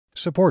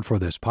Support for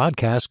this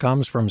podcast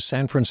comes from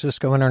San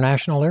Francisco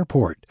International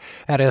Airport.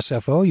 At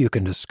SFO, you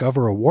can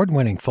discover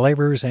award-winning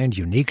flavors and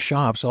unique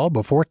shops all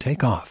before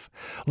takeoff.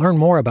 Learn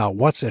more about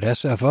what's at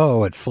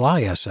SFO at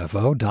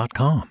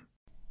flysfo.com.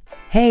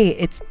 Hey,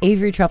 it's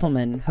Avery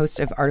Trufelman,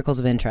 host of Articles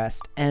of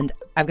Interest, and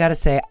I've got to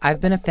say,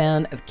 I've been a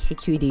fan of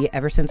KQED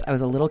ever since I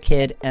was a little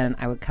kid, and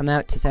I would come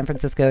out to San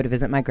Francisco to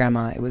visit my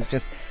grandma. It was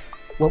just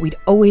what we'd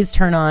always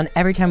turn on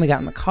every time we got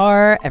in the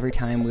car, every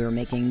time we were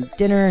making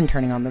dinner and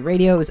turning on the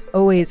radio. It was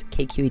always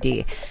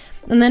KQED.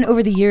 And then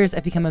over the years,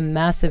 I've become a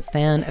massive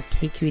fan of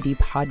KQED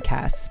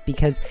podcasts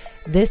because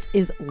this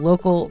is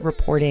local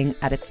reporting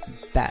at its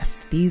best.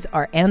 These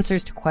are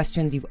answers to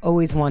questions you've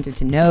always wanted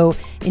to know,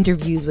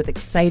 interviews with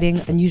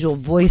exciting, unusual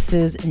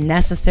voices,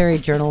 necessary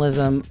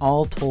journalism,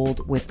 all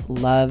told with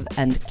love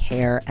and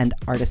care and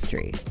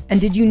artistry. And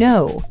did you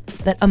know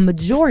that a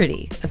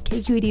majority of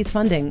KQED's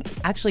funding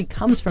actually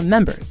comes from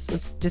members?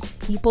 It's just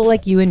people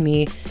like you and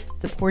me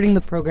supporting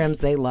the programs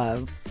they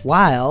love,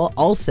 while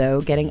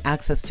also getting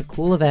access to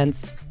cool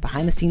events,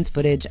 behind-the-scenes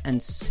footage, and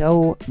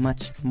so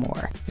much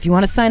more. If you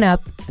want to sign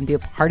up and be a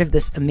part of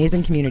this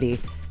amazing community,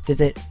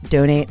 visit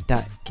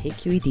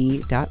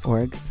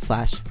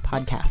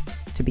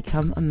donate.kqed.org/podcasts to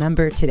become a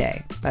member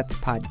today. That's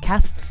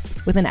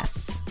podcasts with an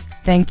S.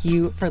 Thank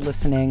you for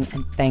listening,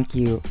 and thank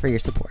you for your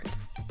support.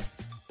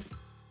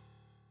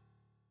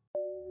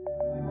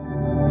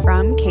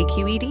 From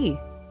KQED.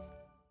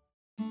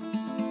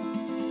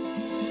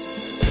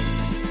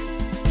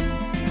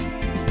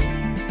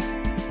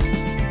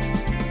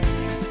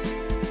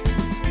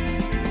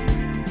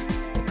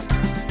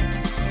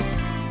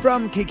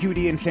 From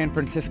KQED in San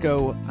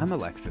Francisco, I'm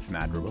Alexis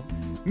Madrigal.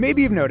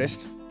 Maybe you've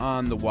noticed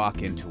on the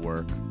walk into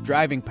work,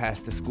 driving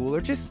past a school,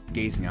 or just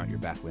gazing out your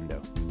back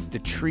window, the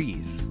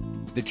trees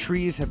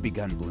have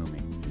begun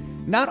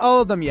blooming. Not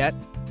all of them yet,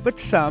 but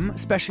some,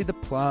 especially the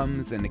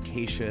plums and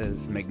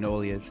acacias,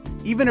 magnolias,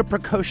 even a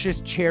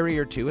precocious cherry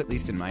or two, at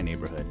least in my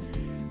neighborhood.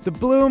 The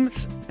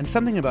blooms, and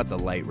something about the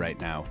light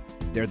right now,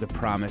 they're the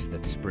promise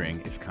that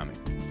spring is coming.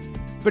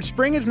 But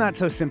spring is not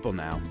so simple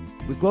now.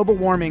 With global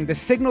warming, the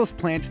signals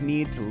plants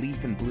need to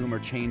leaf and bloom are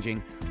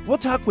changing. We'll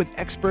talk with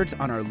experts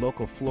on our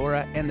local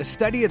flora and the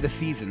study of the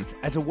seasons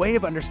as a way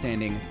of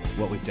understanding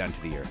what we've done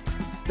to the earth.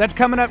 That's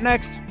coming up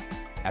next,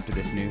 after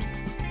this news.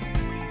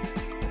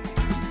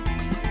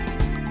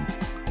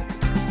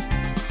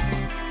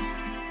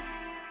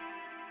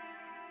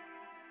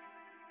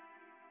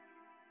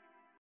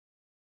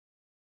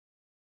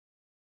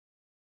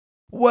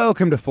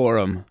 Welcome to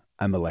Forum.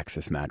 I'm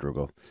Alexis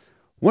Madrigal.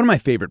 One of my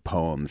favorite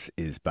poems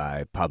is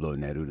by Pablo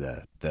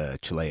Neruda, the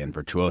Chilean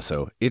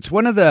virtuoso. It's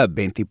one of the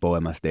 20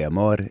 Poemas de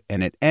Amor,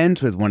 and it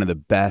ends with one of the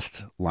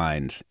best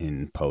lines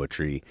in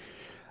poetry.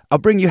 I'll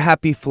bring you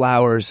happy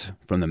flowers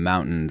from the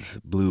mountains,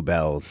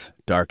 bluebells,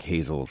 dark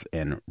hazels,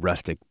 and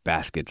rustic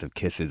baskets of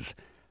kisses.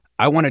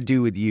 I want to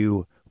do with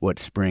you what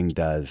spring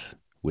does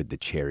with the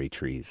cherry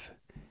trees.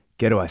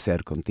 Quiero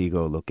hacer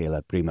contigo lo que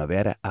la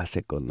primavera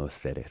hace con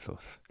los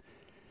cerezos.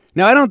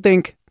 Now, I don't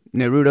think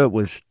Neruda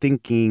was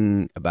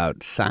thinking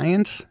about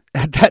science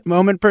at that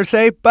moment per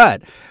se,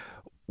 but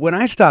when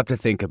I stop to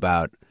think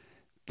about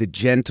the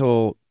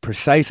gentle,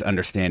 precise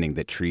understanding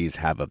that trees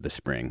have of the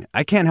spring,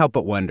 I can't help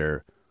but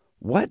wonder,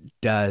 what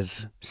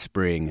does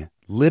spring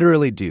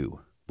literally do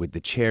with the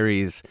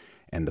cherries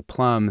and the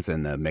plums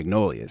and the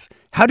magnolias?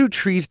 How do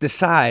trees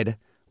decide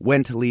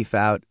when to leaf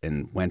out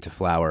and when to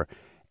flower?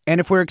 And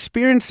if we're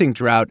experiencing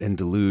drought and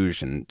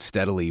deluge and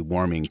steadily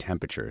warming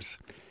temperatures,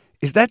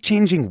 is that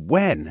changing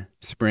when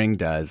spring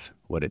does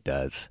what it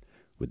does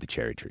with the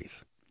cherry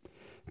trees?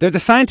 There's a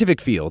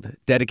scientific field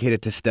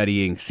dedicated to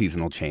studying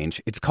seasonal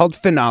change. It's called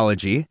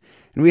phenology,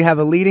 and we have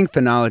a leading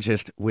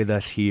phenologist with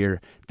us here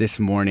this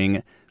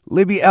morning,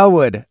 Libby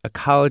Elwood,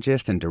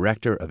 ecologist and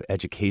director of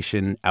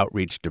education,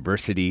 outreach,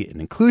 diversity, and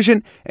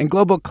inclusion, and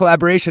global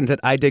collaborations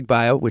at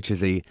iDigBio, which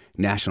is a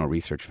National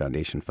Research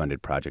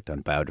Foundation-funded project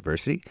on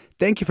biodiversity.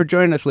 Thank you for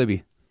joining us,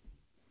 Libby.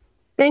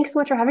 Thanks so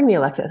much for having me,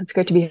 Alexa. It's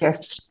great to be here.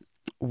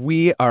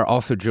 We are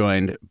also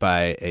joined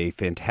by a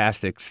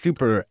fantastic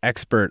super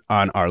expert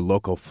on our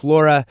local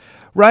flora.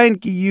 Ryan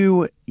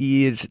Guillou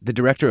is the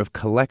Director of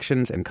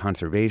Collections and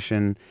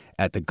Conservation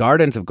at the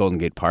Gardens of Golden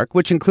Gate Park,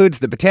 which includes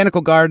the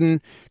Botanical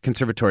Garden,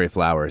 Conservatory of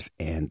Flowers,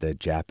 and the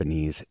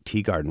Japanese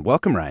Tea Garden.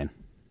 Welcome, Ryan.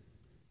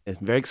 I'm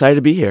very excited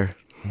to be here.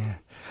 Yeah.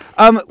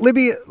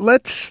 Libby,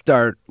 let's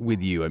start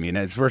with you. I mean,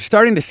 as we're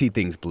starting to see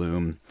things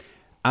bloom,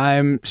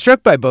 I'm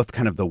struck by both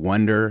kind of the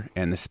wonder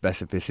and the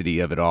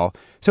specificity of it all.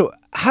 So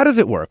how does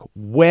it work?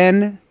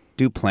 When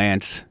do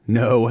plants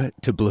know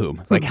to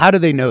bloom? Like, how do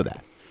they know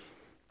that?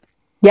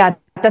 Yeah,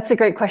 that's a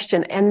great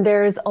question. And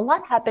there's a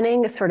lot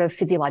happening sort of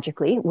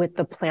physiologically with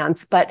the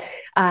plants. But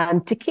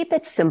to keep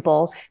it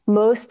simple,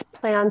 most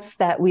plants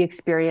that we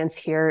experience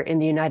here in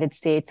the United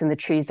States and the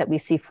trees that we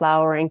see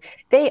flowering,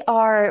 they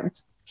are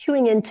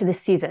cueing into the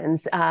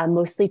seasons,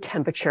 mostly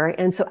temperature.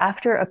 And so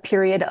after a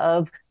period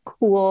of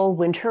cool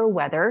winter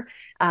weather,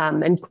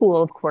 and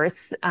cool, of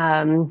course,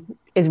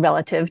 is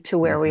relative to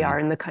where we are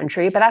in the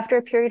country. But after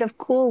a period of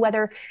cool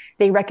weather,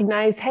 they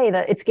recognize, hey,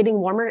 that it's getting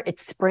warmer,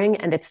 it's spring,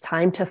 and it's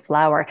time to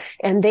flower.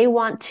 And they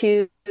want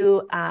to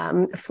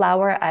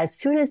flower as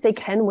soon as they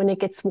can when it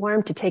gets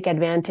warm to take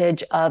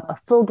advantage of a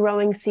full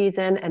growing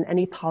season and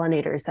any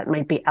pollinators that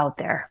might be out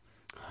there.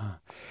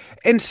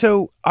 And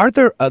so are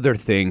there other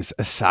things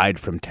aside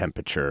from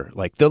temperature?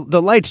 Like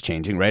the light's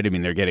changing, right? I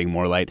mean, they're getting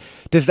more light.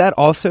 Does that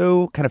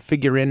also kind of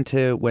figure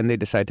into when they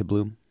decide to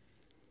bloom?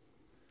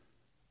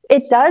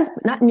 It does,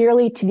 but not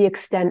nearly to the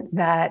extent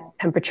that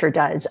temperature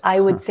does. I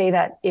would say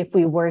that if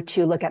we were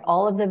to look at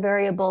all of the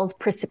variables,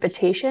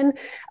 precipitation,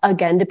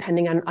 again,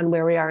 depending on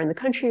where we are in the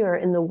country or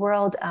in the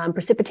world,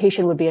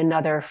 precipitation would be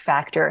another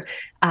factor.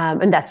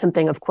 And that's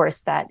something, of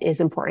course, that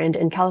is important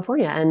in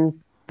California and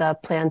the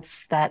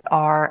plants that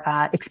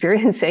are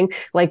experiencing,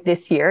 like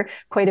this year,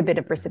 quite a bit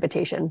of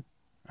precipitation.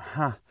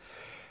 I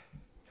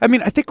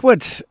mean, I think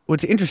what's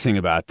interesting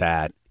about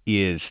that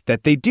is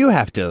that they do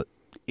have to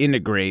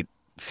integrate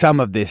some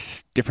of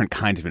this different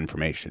kinds of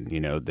information.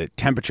 You know, the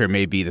temperature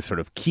may be the sort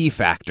of key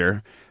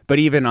factor, but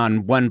even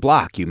on one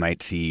block, you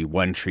might see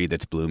one tree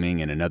that's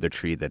blooming and another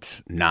tree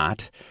that's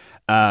not.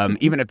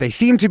 Even if they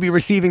seem to be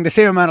receiving the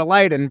same amount of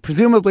light and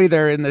presumably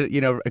they're in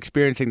the,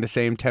 experiencing the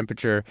same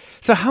temperature.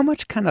 So how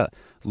much kind of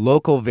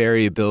local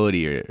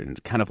variability or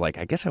kind of like,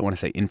 I guess I want to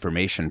say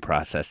information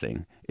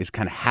processing is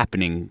kind of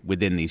happening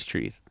within these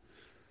trees?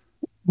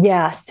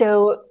 Yeah.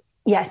 So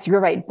yes, you're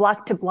right.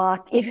 Block to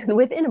block, even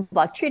within a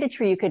block, tree to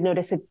tree, you could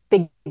notice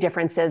big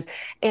differences.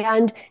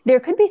 And there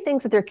could be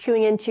things that they're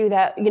cueing into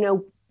that,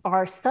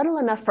 are subtle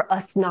enough for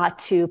us not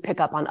to pick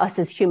up on, us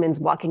as humans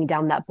walking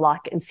down that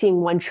block and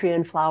seeing one tree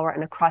in flower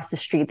and across the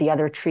street, the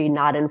other tree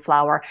not in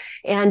flower.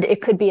 And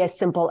it could be as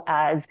simple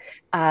as,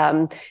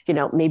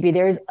 maybe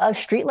there's a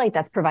street light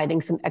that's providing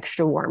some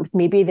extra warmth.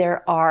 Maybe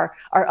there are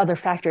other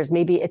factors.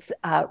 Maybe it's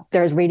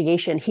there's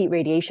heat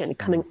radiation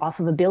coming off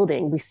of a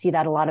building. We see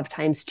that a lot of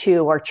times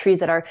too, or trees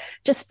that are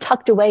just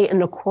tucked away in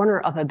the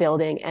corner of a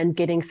building and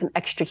getting some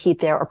extra heat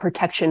there or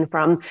protection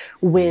from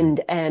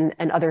wind and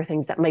other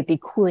things that might be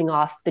cooling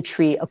off the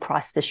tree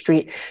across the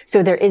street.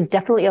 So there is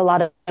definitely a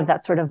lot of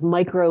that sort of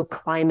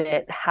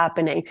microclimate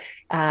happening.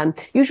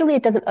 Usually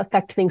it doesn't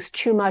affect things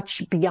too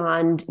much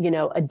beyond,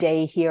 a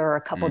day here or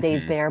a couple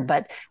days there,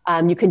 but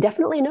you can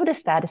definitely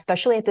notice that,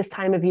 especially at this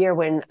time of year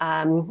when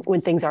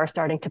things are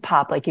starting to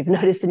pop, like you've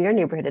noticed in your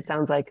neighborhood, it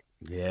sounds like.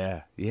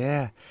 Yeah.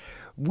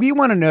 We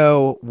want to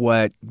know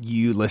what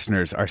you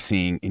listeners are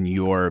seeing in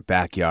your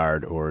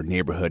backyard or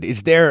neighborhood.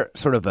 Is there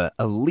sort of a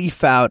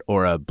leaf out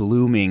or a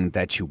blooming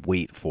that you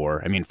wait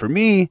for? I mean, for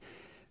me,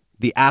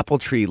 the apple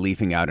tree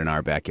leafing out in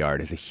our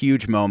backyard is a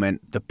huge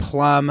moment. The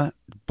plum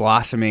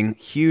blossoming,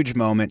 huge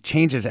moment,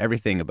 changes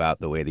everything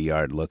about the way the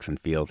yard looks and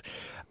feels.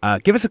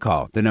 Give us a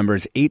call. The number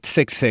is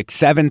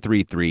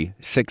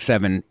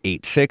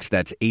 866-733-6786.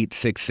 That's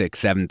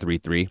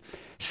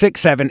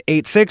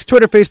 866-733-6786.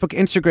 Twitter, Facebook,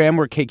 Instagram,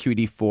 we're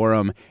KQED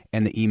Forum,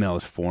 and the email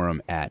is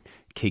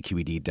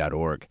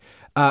forum@kqed.org.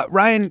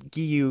 Ryan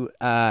Guillou,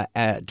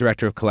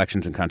 Director of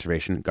Collections and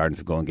Conservation, Gardens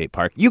of Golden Gate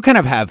Park. You kind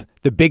of have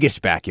the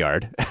biggest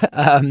backyard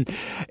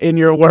in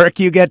your work.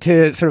 You get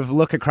to sort of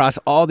look across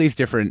all these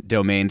different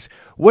domains.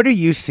 What are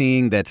you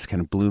seeing that's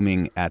kind of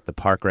blooming at the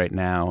park right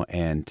now,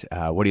 and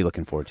what are you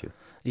looking forward to?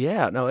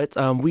 Yeah, no, it's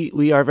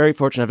we are very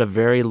fortunate to have a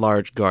very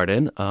large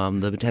garden.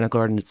 The botanical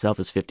garden itself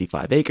is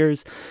 55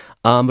 acres,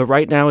 but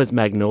right now is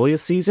magnolia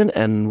season,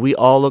 and we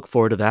all look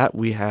forward to that.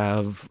 We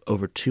have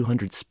over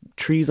 200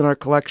 trees in our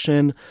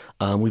collection.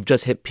 We've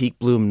just hit peak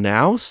bloom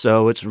now,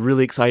 so it's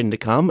really exciting to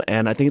come,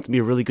 and I think it's going to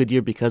be a really good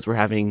year because we're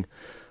having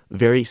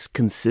very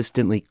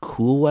consistently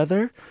cool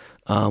weather,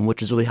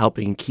 which is really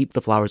helping keep the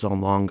flowers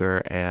on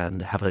longer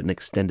and have an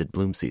extended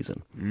bloom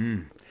season.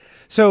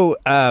 So,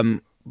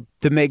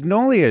 the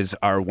magnolias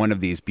are one of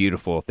these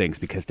beautiful things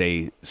because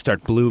they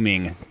start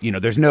blooming.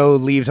 There's no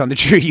leaves on the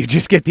tree. You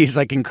just get these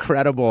like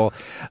incredible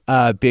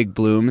big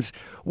blooms.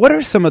 What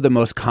are some of the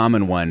most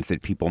common ones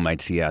that people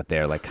might see out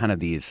there? Like kind of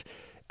these,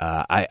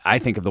 I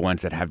think of the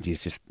ones that have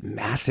these just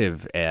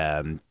massive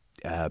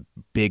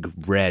big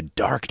red,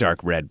 dark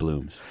red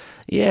blooms.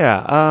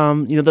 Yeah,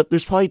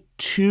 there's probably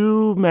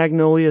two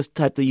magnolias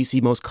type that you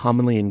see most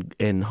commonly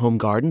in home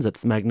gardens.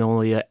 That's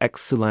Magnolia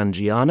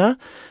exulangiana,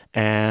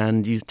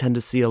 and you tend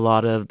to see a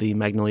lot of the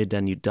Magnolia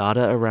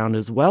denudata around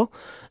as well.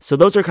 So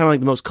those are kind of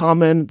like the most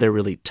common. They're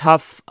really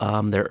tough.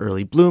 They're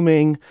early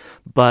blooming,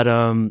 but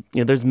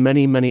there's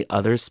many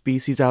other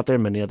species out there,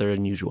 many other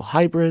unusual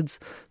hybrids.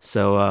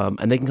 So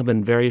and they can come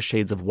in various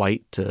shades of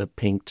white to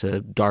pink to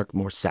dark,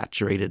 more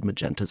saturated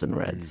magentas and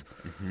reds.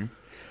 Mm-hmm.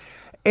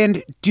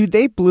 And do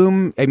they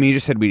bloom? I mean, you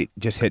just said we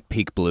just hit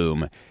peak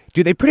bloom.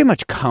 Do they pretty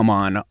much come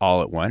on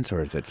all at once, or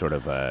is it sort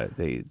of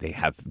they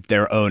have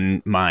their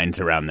own minds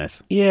around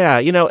this? Yeah,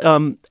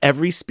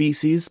 every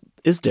species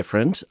is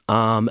different,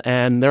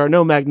 and there are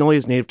no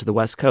magnolias native to the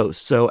West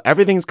Coast. So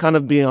everything's kind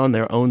of being on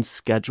their own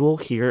schedule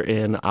here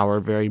in our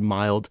very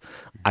mild,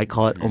 I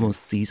call it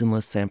almost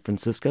seasonless San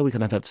Francisco. We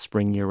kind of have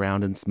spring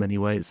year-round in many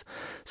ways.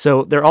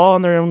 So they're all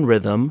on their own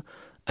rhythm.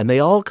 And they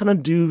all kind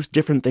of do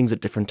different things at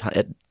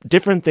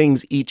different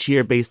things each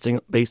year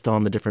based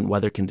on the different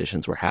weather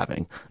conditions we're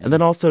having. And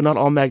then also, not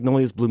all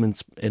magnolias bloom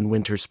in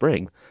winter,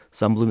 spring.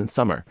 Some bloom in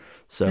summer.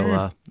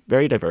 So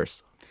very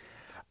diverse.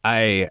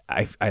 I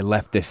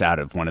left this out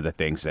of one of the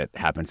things that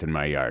happens in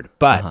my yard,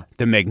 but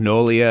the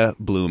magnolia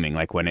blooming,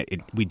 like when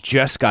we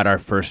just got our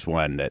first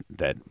one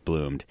that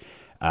bloomed,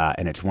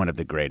 and it's one of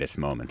the greatest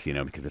moments,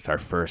 because it's our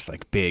first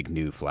like big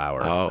new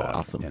flower.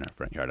 Awesome. In our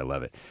front yard. I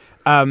love it.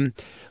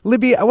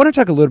 Libby, I want to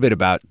talk a little bit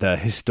about the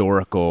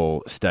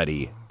historical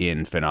study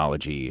in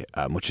phenology,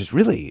 which is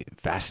really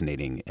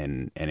fascinating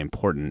and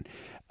important.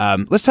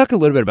 Let's talk a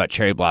little bit about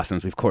cherry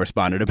blossoms. We've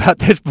corresponded about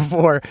this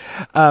before.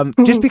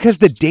 Just because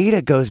the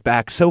data goes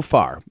back so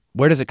far,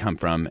 where does it come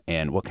from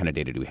and what kind of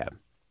data do we have?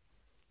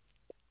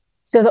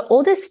 So the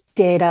oldest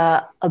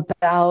data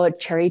about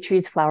cherry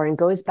trees flowering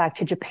goes back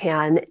to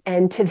Japan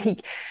and to the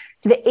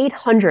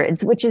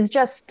 800s, which is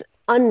just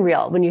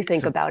unreal when you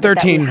think about it.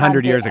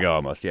 1,300 years ago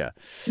almost, yeah.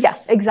 Yeah,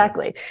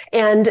 exactly.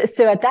 And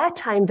so at that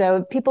time,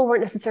 though, people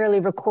weren't necessarily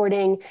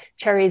recording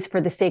cherries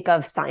for the sake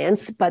of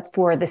science, but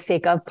for the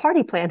sake of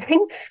party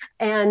planning.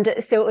 And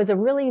so it was a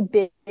really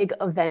big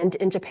event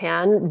in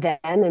Japan then,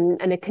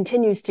 and it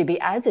continues to be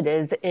as it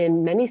is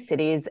in many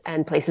cities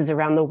and places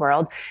around the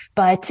world.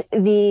 But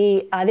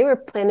they were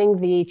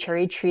planning the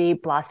cherry tree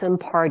blossom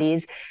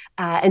parties.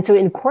 And so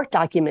in court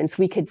documents,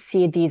 we could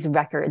see these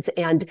records.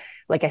 And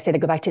like I said, they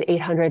go back to the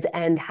 800s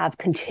and have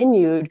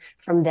continued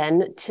from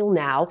then till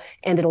now.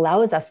 And it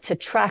allows us to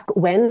track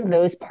when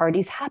those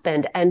parties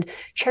happened. And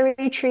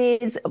cherry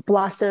trees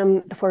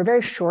blossom for a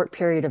very short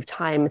period of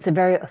time. It's a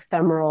very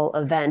ephemeral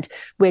event,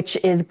 which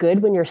is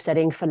good when you're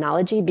studying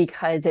phenology,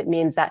 because it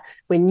means that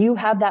when you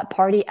have that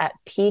party at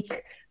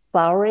peak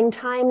flowering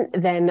time,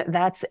 then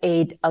that's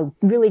a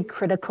really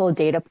critical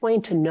data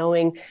point to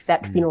knowing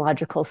that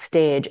phenological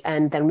stage.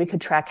 And then we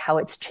could track how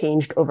it's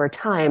changed over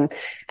time.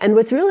 And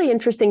what's really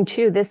interesting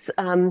too, this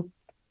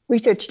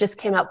research just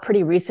came out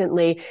pretty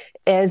recently,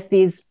 is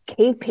these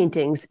cave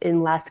paintings in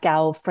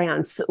Lascaux,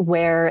 France,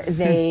 where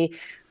they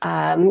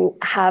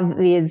have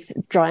these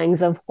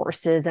drawings of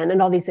horses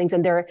and all these things.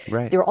 And there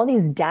were all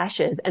these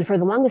dashes. And for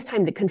the longest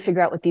time, they couldn't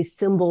figure out what these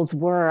symbols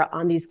were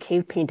on these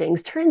cave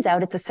paintings. Turns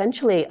out it's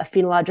essentially a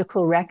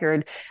phenological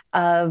record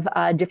of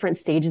different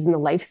stages in the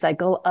life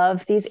cycle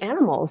of these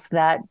animals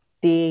that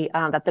the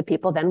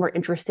people then were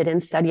interested in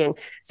studying.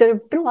 So there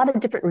have been a lot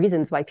of different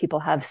reasons why people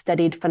have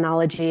studied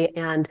phenology,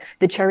 and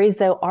the cherries,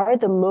 though, are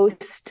the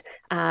most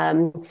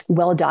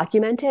well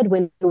documented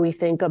when we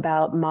think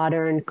about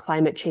modern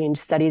climate change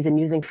studies and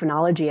using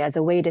phenology as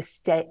a way to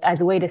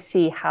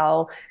see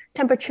how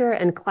temperature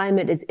and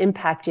climate is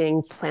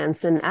impacting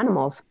plants and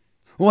animals.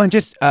 Well, and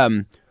just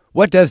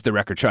what does the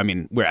record show? I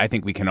mean, I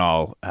think we can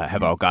all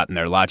have all gotten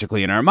there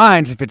logically in our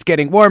minds. If it's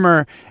getting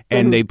warmer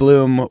and they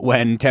bloom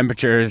when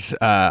temperatures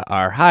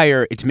are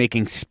higher, it's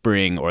making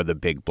spring or the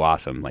big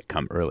blossom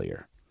come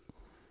earlier.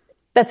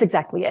 That's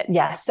exactly it.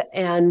 Yes.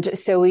 And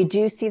so we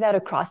do see that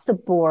across the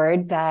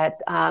board,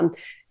 that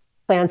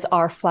plants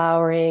are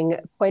flowering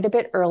quite a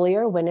bit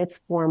earlier when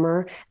it's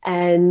warmer.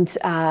 And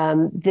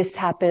this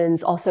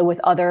happens also with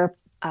other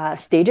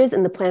stages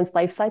in the plant's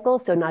life cycle.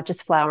 So not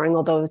just flowering,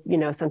 although,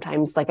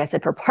 sometimes, like I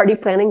said, for party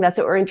planning, that's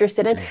what we're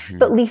interested in,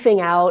 but leafing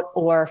out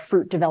or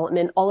fruit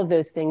development, all of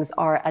those things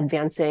are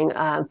advancing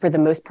for the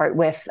most part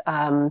with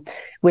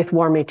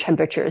warmer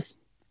temperatures.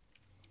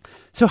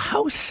 So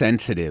how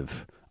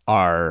sensitive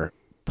are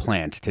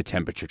plants to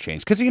temperature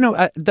change? Because,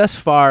 thus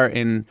far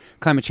in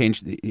climate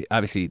change,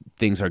 obviously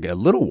things are getting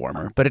a little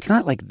warmer, but it's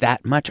not like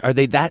that much. Are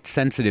they that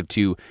sensitive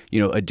to,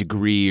 a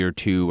degree or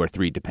 2 or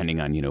 3,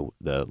 depending on,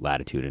 the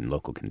latitude and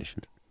local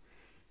conditions?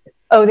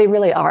 Oh, they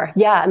really are.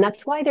 Yeah. And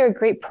that's why they're a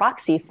great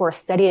proxy for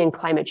studying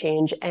climate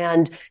change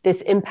and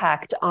this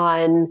impact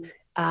on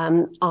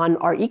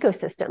our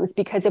ecosystems.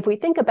 Because if we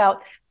think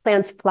about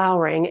plants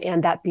flowering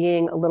and that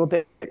being a little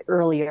bit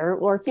earlier,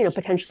 or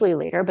potentially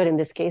later, but in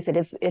this case it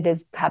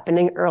is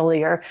happening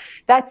earlier,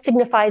 that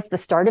signifies the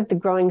start of the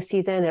growing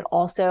season. It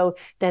also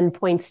then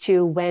points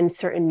to when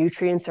certain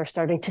nutrients are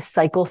starting to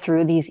cycle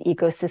through these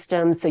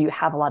ecosystems. So you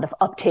have a lot of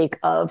uptake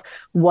of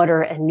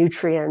water and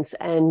nutrients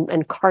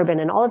and carbon,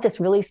 and all of this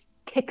really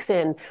kicks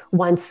in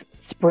once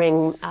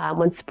spring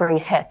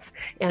hits.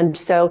 And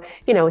so,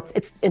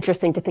 it's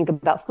interesting to think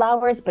about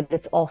flowers, but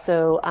it's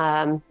also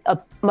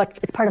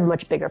it's part of a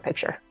much bigger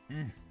picture.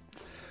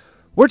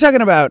 We're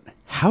talking about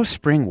how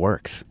spring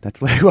works.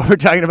 That's what we're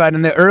talking about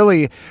in the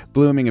early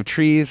blooming of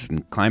trees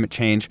and climate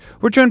change.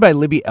 We're joined by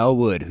Libby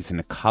Elwood, who's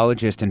an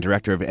ecologist and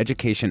director of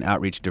education,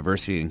 outreach,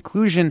 diversity, and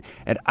inclusion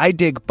at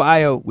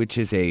iDigBio, which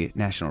is a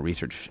National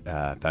Research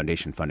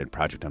Foundation-funded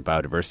project on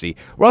biodiversity.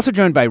 We're also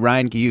joined by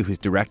Ryan Guillou, who's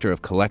director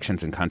of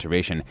collections and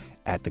conservation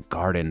at the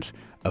Gardens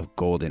of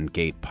Golden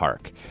Gate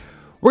Park.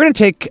 We're going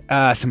to take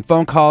some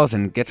phone calls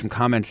and get some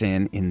comments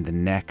in the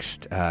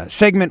next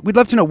segment. We'd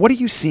love to know, what are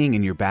you seeing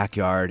in your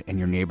backyard and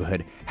your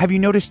neighborhood? Have you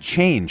noticed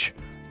change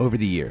over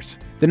the years?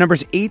 The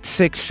number's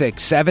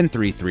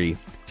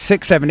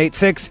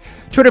 866-733-6786.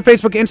 Twitter,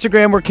 Facebook,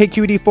 Instagram, we're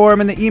KQED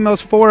Forum, and the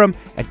email's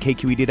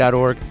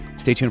forum@kqed.org.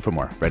 Stay tuned for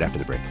more right after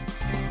the break.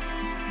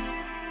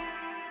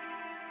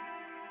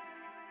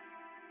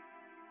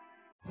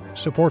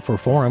 Support for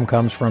Forum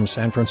comes from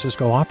San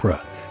Francisco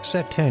Opera.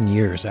 Set 10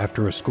 years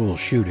after a school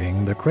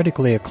shooting, the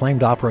critically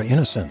acclaimed opera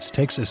Innocence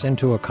takes us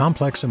into a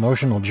complex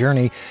emotional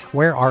journey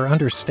where our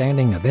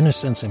understanding of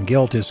innocence and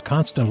guilt is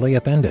constantly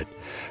upended.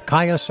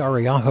 Kaya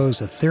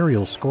Sariaho's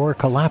ethereal score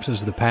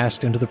collapses the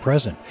past into the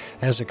present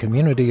as a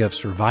community of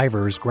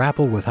survivors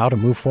grapple with how to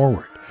move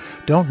forward.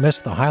 Don't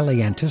miss the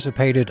highly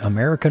anticipated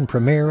American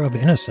premiere of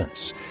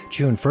Innocence,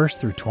 June 1st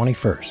through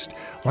 21st.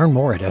 Learn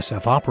more at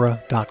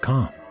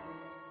sfopera.com.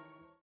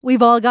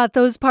 We've all got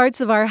those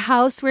parts of our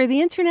house where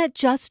the internet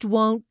just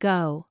won't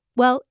go.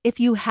 Well, if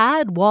you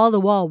had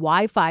wall-to-wall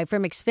Wi-Fi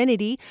from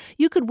Xfinity,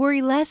 you could worry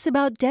less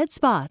about dead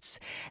spots.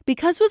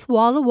 Because with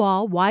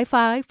wall-to-wall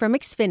Wi-Fi from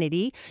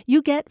Xfinity,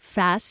 you get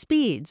fast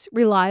speeds,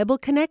 reliable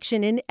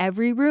connection in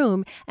every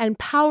room, and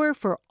power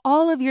for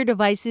all of your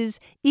devices,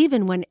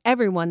 even when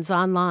everyone's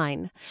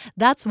online.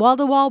 That's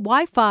wall-to-wall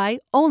Wi-Fi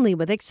only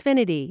with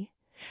Xfinity.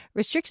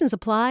 Restrictions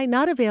apply,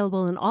 not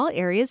available in all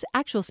areas.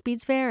 Actual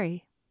speeds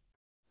vary.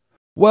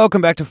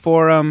 Welcome back to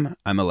Forum.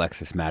 I'm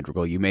Alexis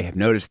Madrigal. You may have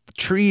noticed the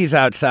trees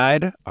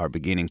outside are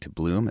beginning to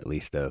bloom, at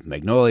least the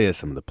magnolias,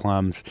 some of the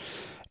plums.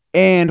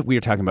 And we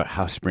are talking about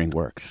how spring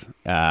works.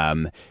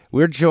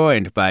 We're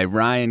joined by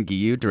Ryan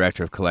Guillou,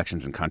 Director of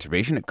Collections and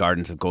Conservation at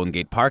Gardens of Golden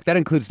Gate Park. That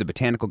includes the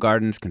Botanical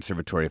Gardens,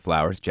 Conservatory of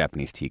Flowers,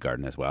 Japanese Tea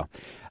Garden as well.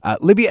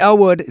 Libby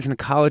Elwood is an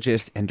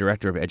ecologist and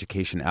Director of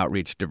Education,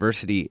 Outreach,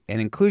 Diversity,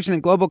 and Inclusion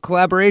and Global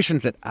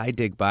Collaborations at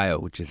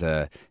iDigBio, which is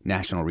a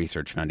National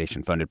Research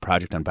Foundation-funded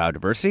project on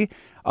biodiversity.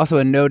 Also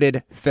a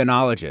noted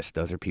phenologist.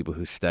 Those are people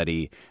who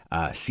study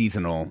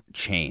seasonal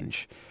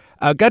change.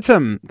 Got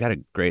a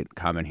great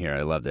comment here.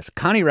 I love this.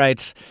 Connie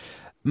writes,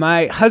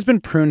 my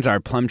husband prunes our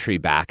plum tree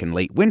back in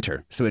late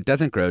winter so it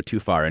doesn't grow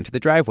too far into the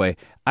driveway.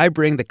 I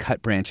bring the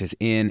cut branches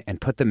in and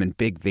put them in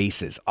big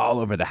vases all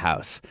over the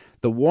house.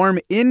 The warm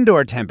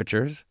indoor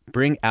temperatures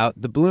bring out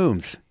the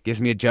blooms.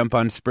 Gives me a jump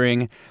on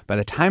spring. By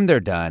the time they're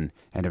done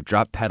and have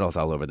dropped petals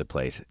all over the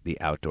place, the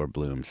outdoor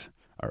blooms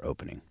are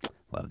opening.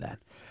 Love that.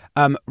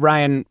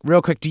 Ryan,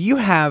 real quick, do you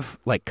have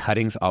like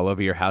cuttings all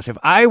over your house? If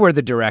I were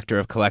the Director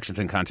of Collections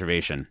and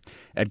Conservation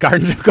at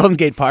Gardens of Golden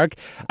Gate Park,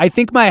 I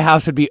think my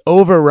house would be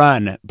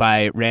overrun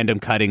by random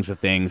cuttings of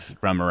things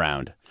from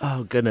around.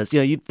 Oh, goodness.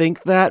 You'd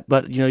think that,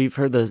 but, you've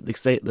heard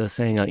the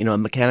saying, a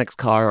mechanic's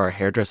car or a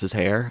hairdresser's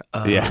hair.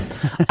 Yeah.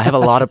 I have a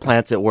lot of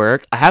plants at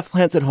work. I have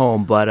plants at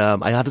home, but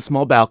I have a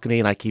small balcony,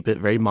 and I keep it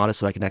very modest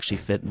so I can actually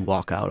fit and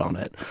walk out on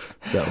it.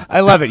 So I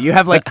love it. You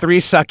have like 3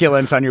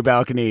 succulents on your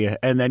balcony,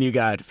 and then you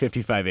got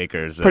 55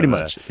 acres. Pretty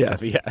much, yeah.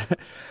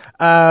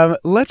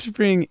 Let's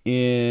bring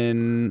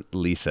in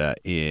Lisa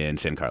in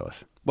San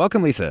Carlos.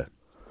 Welcome, Lisa.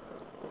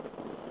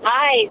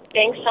 Hi,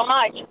 thanks so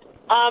much.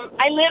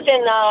 I live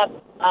in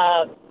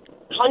a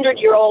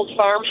 100-year-old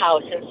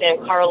farmhouse in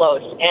San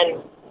Carlos,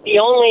 and the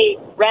only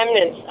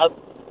remnants of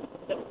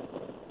the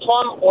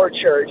plum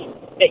orchard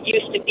that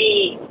used to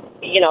be,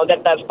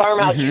 that the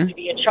farmhouse used to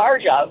be in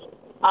charge of,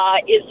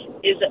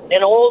 is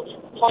an old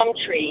plum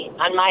tree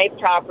on my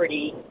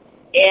property.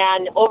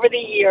 And over the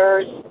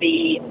years,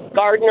 the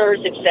gardeners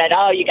have said,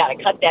 oh, you got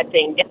to cut that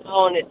thing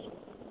down. It's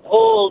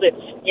old.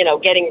 It's,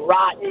 getting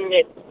rotten.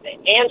 The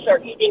ants are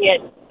eating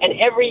it. And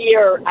every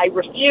year I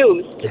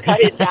refuse to cut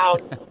it down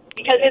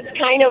because it's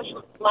kind of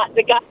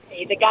the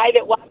guy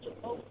that watches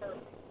over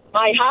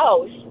my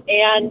house.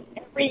 And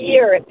every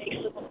year it makes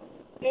the most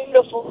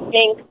beautiful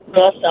pink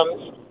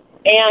blossoms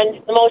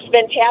and the most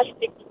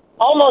fantastic,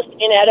 almost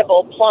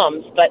inedible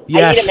plums. But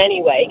yes. I eat them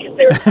anyway because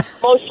they're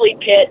mostly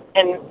pit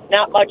and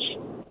not much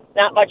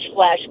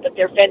flesh, but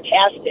they're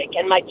fantastic.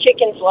 And my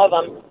chickens love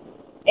them.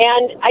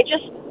 And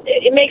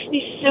it makes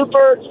me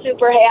super,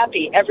 super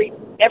happy every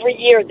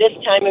year, this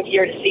time of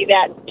year, to see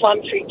that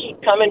plum tree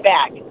keep coming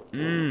back.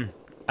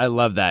 I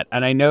love that.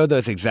 And I know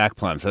those exact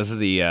plums. Those are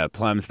the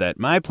plums that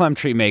my plum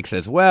tree makes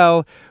as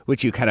well,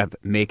 which you kind of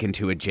make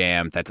into a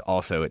jam that's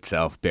also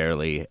itself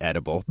barely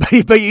edible, but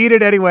you eat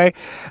it anyway.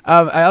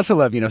 I also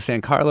love,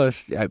 San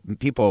Carlos.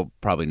 People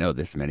probably know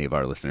this, many of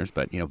our listeners,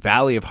 but,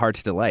 Valley of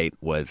Heart's Delight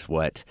was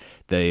what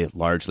the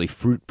largely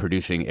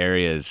fruit-producing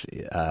areas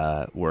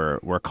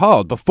were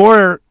called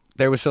before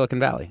there was Silicon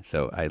Valley.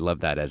 So I love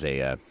that as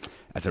a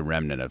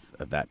remnant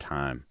of that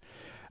time.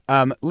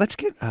 Let's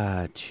get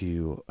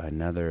to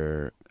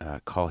another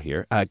call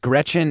here.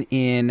 Gretchen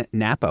in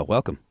Napa,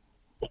 welcome.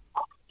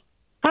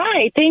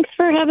 Hi, thanks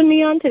for having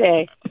me on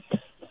today.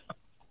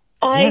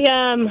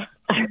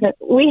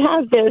 We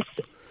have this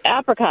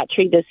apricot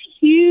tree, this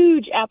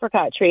huge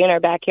apricot tree in our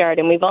backyard,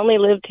 and we've only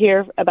lived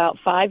here about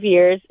 5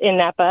 years in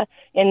Napa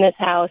in this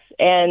house,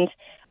 and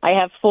I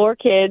have 4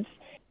 kids,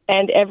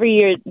 and every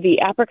year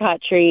the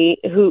apricot tree,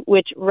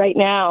 which right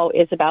now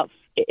is about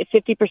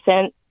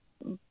 50%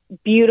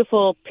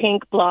 beautiful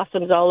pink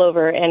blossoms all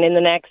over, and in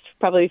the next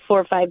probably 4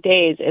 or 5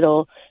 days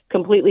it'll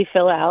completely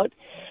fill out.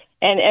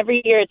 And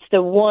every year it's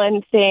the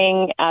one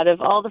thing out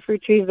of all the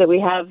fruit trees that we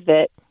have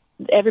that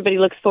everybody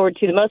looks forward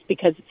to the most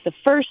because it's the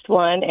first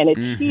one and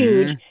it's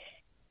huge.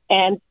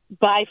 And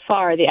by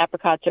far, the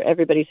apricots are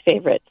everybody's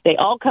favorites. They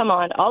all come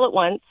on all at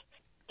once,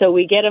 so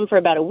we get them for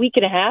about a week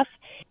and a half,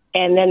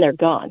 and then they're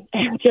gone,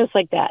 just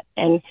like that.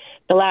 And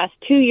the last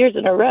 2 years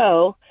in a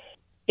row,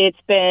 it's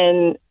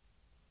been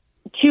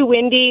too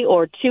windy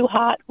or too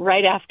hot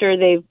right after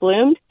they've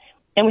bloomed,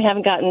 and we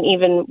haven't gotten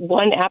even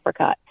one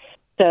apricot.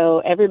 So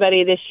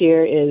everybody this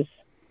year is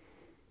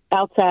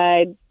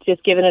outside,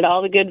 just giving it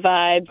all the good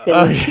vibes,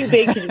 and too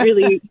big to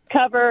really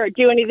cover or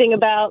do anything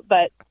about.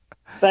 But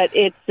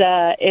it's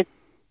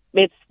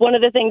one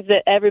of the things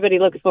that everybody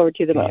looks forward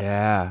to the most.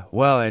 Yeah.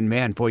 Well, and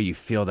man, boy, you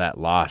feel that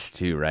loss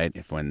too, right?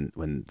 If when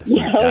the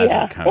fruit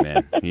doesn't come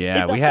in.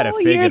 Yeah, we had a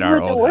fig in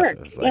our old house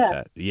that was like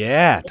that.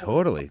 Yeah,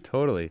 totally.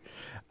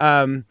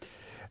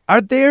 Are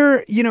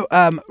there,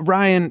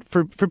 Ryan,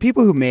 for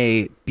people who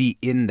may be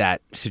in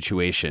that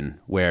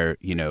situation where,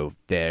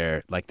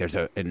 there's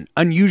an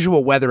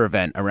unusual weather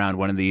event around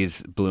one of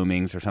these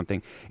bloomings or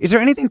something, is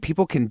there anything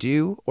people can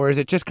do? Or is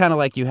it just kind of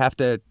like you have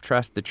to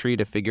trust the tree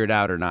to figure it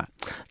out or not?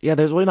 Yeah,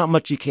 there's really not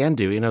much you can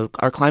do.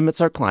 Our climate's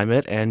our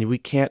climate, and we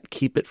can't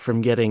keep it from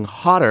getting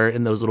hotter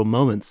in those little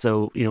moments.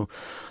 So,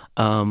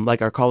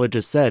 like our caller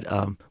just said,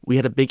 we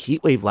had a big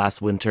heat wave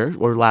last winter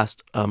or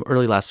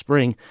early last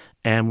spring,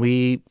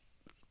 and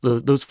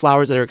those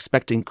flowers that are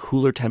expecting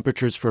cooler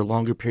temperatures for a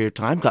longer period of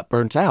time got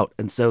burnt out,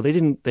 and so they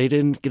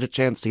didn't get a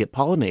chance to get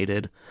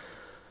pollinated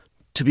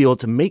to be able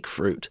to make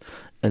fruit.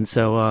 And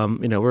so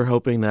we're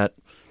hoping that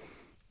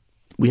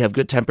we have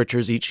good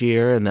temperatures each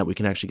year and that we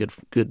can actually get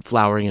good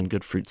flowering and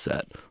good fruit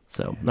set.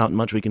 So not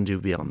much we can do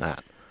beyond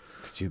that.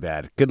 It's too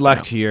bad. Good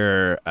luck to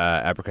your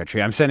apricot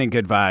tree. I'm sending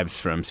good vibes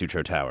from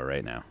Sutro Tower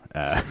right now.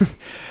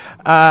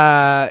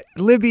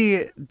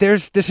 Libby,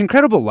 there's this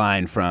incredible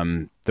line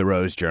from the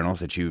Rose Journals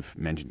that you've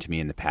mentioned to me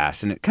in the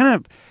past. And it kind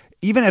of,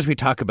 even as we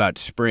talk about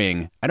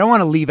spring, I don't want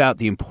to leave out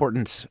the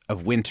importance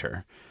of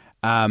winter.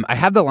 I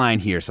have the line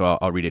here, so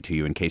I'll read it to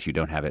you in case you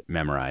don't have it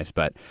memorized.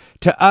 But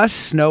to us,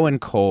 snow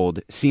and cold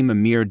seem a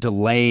mere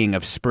delaying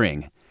of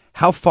spring.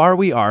 How far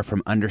we are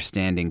from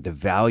understanding the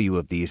value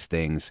of these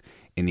things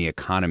in the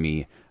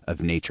economy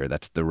of nature.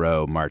 That's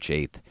Thoreau, March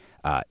 8th,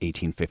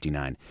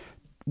 1859.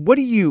 What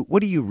do you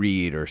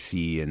read or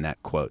see in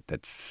that quote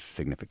that's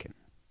significant?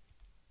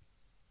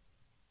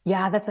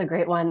 Yeah, that's a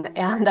great one.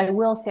 And I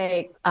will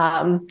say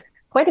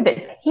quite a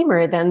bit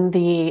tamer than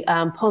the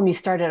poem you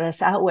started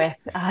us out with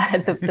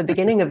at the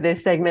beginning of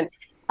this segment.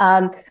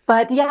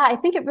 But yeah, I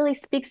think it really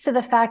speaks to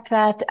the fact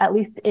that at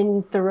least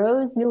in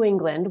Thoreau's New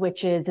England,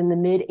 which is in the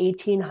mid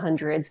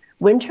 1800s,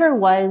 winter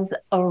was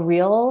a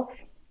real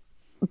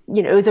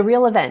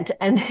event,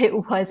 and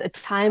it was a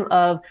time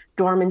of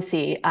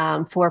dormancy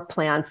for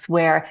plants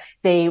where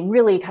they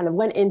really kind of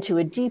went into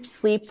a deep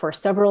sleep for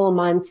several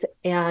months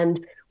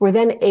and were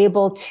then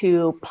able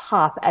to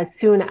pop as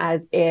soon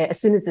as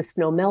the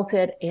snow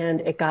melted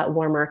and it got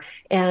warmer.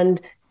 And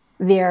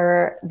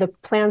the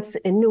plants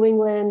in New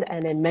England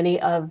and in many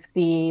of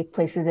the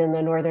places in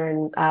the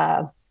northern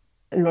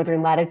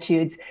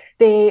latitudes,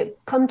 they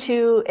come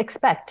to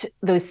expect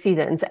those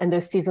seasons and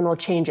those seasonal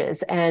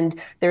changes. And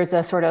there's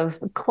a sort of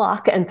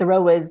clock, and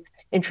Thoreau was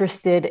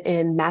interested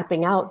in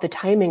mapping out the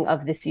timing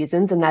of the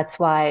seasons. And that's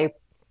why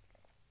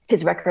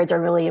his records are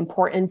really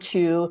important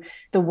to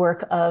the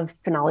work of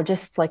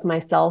phenologists like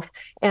myself.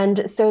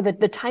 And so that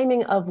the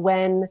timing of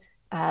when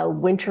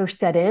winter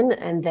set in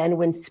and then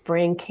when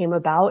spring came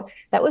about,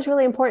 that was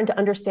really important to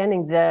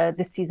understanding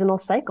the seasonal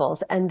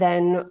cycles and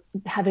then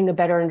having a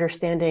better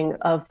understanding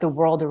of the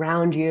world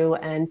around you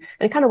and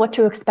kind of what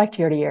to expect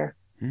year to year.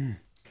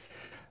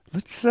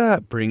 Let's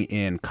bring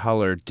in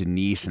caller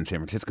Denise in San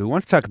Francisco, who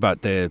wants to talk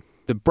about the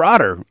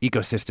broader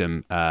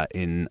ecosystem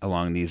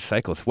along these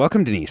cycles.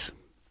 Welcome, Denise.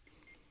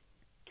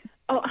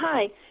 Oh,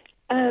 hi.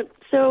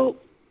 So,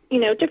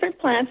 different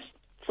plants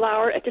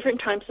flower at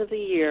different times of the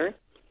year.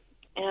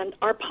 And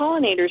our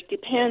pollinators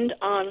depend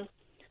on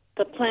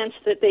the plants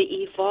that they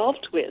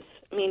evolved with,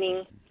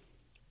 meaning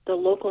the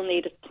local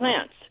native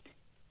plants.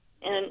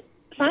 And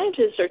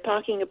scientists are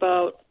talking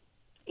about,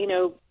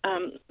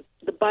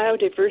 the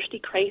biodiversity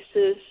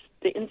crisis,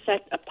 the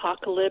insect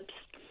apocalypse.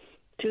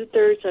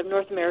 2/3 of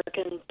North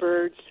American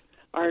birds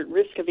are at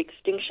risk of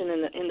extinction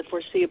in the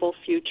foreseeable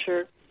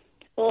future.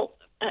 Well,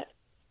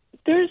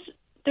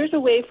 there's a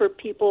way for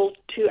people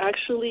to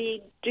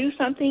actually do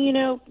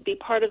something, be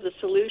part of the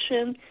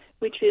solution,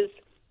 which is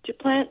to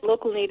plant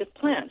local native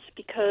plants,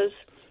 because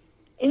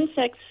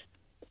insects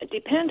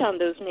depend on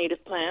those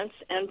native plants,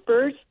 and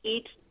birds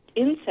eat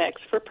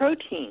insects for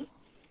protein.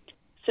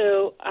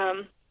 So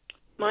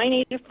my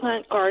native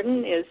plant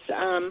garden is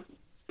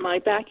my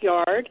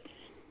backyard,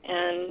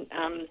 and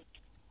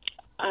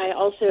I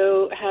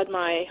also had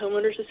my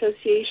homeowners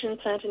association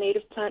plant a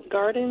native plant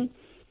garden,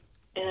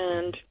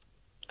 and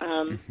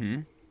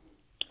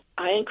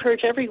I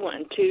encourage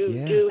everyone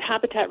to do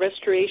habitat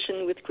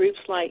restoration with groups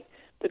like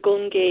the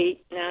Golden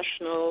Gate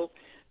National,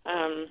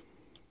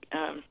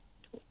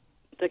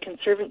 the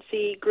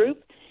Conservancy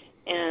Group,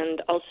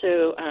 and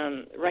also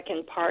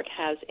Recon Park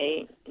has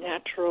a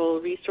natural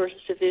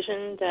resources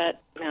division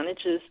that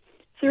manages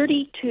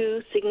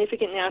 32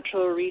 significant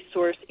natural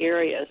resource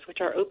areas, which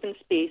are open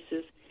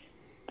spaces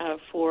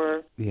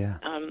for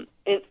San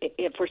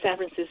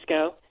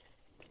Francisco,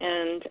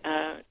 and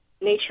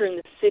nature in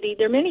the city.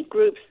 There are many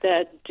groups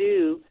that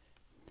do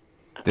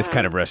this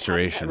kind of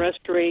restoration.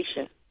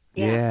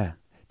 Yeah.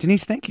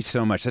 Denise, thank you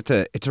so much. It's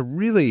a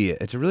really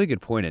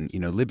good point.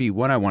 And Libby,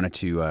 one I wanted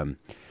to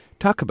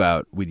talk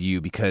about with you,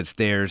 because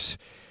there's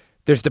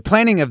the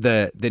planting of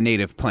the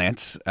native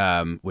plants,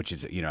 which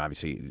is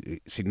obviously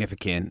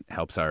significant,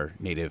 helps our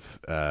native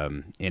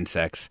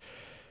insects.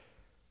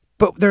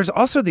 But there's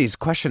also these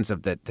questions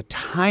of the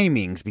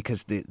timings,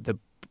 because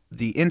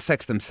the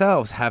insects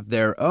themselves have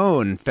their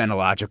own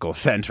phenological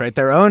sense, right?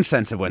 Their own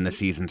sense of when the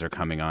seasons are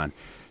coming on.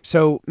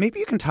 So maybe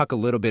you can talk a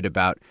little bit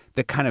about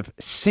the kind of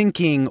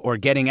syncing or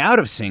getting out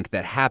of sync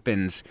that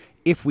happens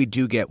if we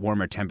do get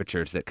warmer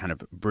temperatures that kind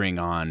of bring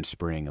on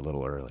spring a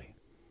little early.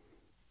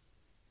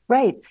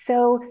 Right.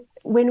 So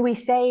when we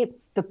say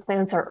the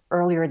plants are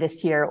earlier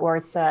this year, or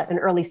it's an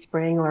early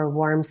spring or a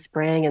warm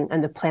spring,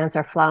 and the plants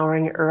are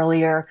flowering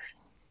earlier,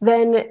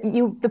 then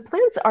the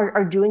plants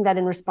are doing that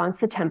in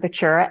response to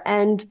temperature.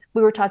 And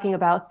we were talking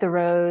about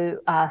Thoreau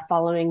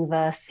following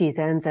the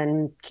seasons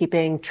and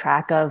keeping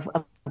track of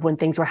when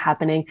things were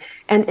happening.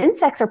 And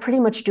insects are pretty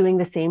much doing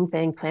the same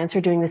thing. Plants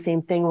are doing the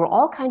same thing. We're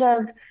all kind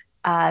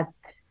of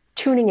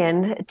tuning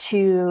in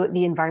to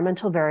the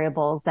environmental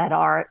variables that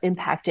are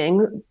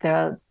impacting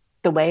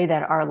the way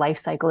that our life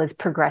cycle is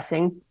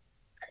progressing.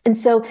 And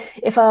so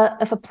if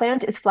a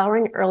plant is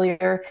flowering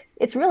earlier,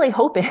 it's really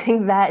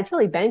hoping that it's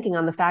really banking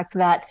on the fact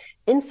that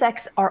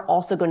insects are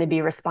also going to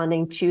be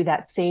responding to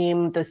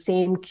those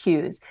same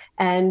cues.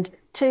 And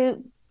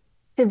to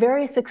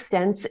various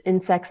extents,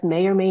 insects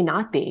may or may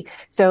not be.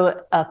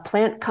 So a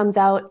plant comes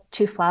out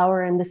to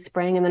flower in the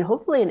spring, and then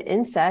hopefully an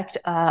insect,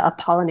 a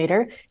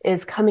pollinator,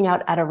 is coming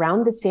out at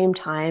around the same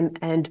time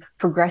and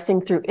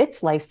progressing through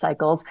its life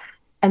cycles.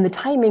 And the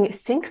timing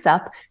syncs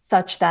up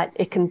such that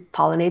it can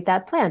pollinate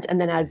that plant. And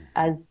then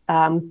as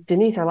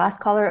Denise, our last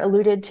caller,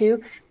 alluded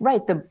to,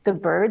 right, the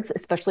birds,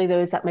 especially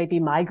those that might be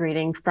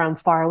migrating from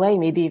far away,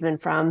 maybe even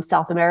from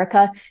South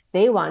America,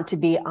 they want to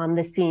be on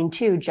the scene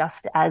too,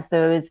 just as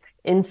those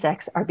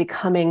insects are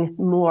becoming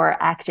more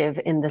active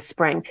in the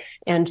spring.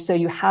 And so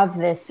you have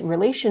this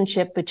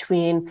relationship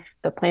between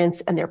the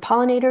plants and their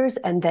pollinators,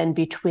 and then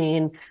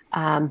between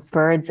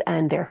birds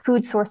and their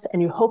food source.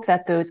 And you hope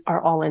that those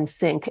are all in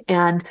sync.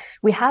 And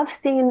we have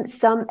seen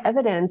some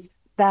evidence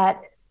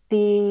that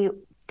the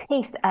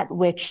pace at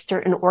which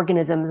certain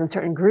organisms and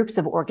certain groups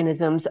of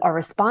organisms are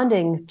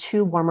responding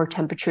to warmer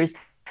temperatures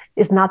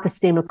is not the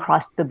same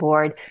across the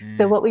board.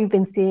 So what we've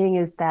been seeing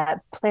is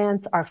that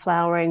plants are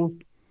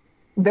flowering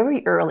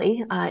very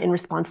early in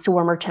response to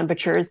warmer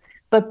temperatures,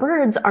 but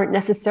birds aren't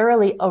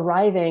necessarily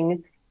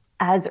arriving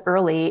as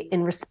early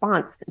in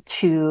response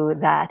to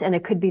that. And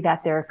it could be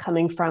that they're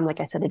coming from, like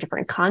I said, a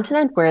different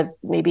continent where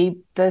maybe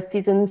the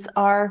seasons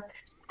are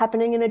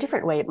happening in a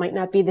different way. It might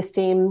not be the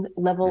same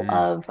level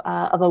of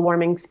a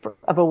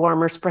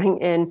warmer spring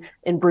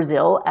in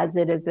Brazil as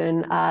it is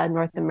in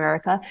North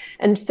America,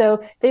 and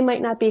so they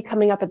might not be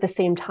coming up at the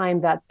same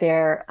time that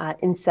their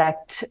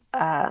insect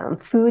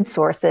food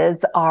sources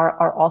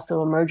are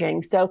also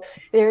emerging. So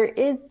there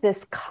is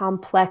this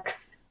complex.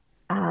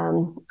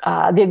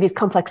 These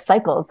complex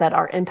cycles that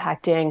are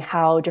impacting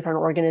how different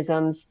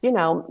organisms,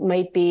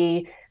 might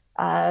be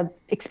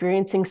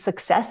experiencing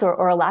success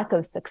or a lack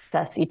of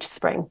success each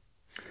spring.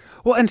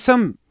 Well, and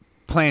some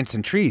plants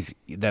and trees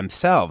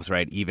themselves,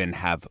 right, even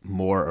have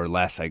more or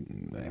less,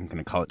 I'm going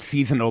to call it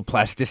seasonal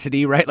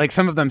plasticity, right? Like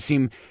some of them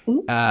seem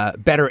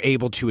better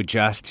able to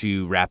adjust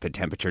to rapid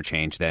temperature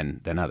change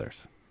than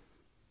others.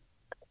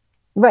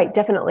 Right,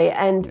 definitely.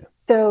 And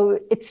so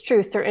it's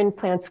true, certain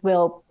plants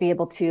will be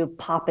able to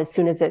pop as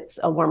soon as it's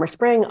a warmer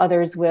spring.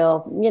 Others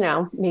will,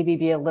 maybe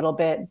be a little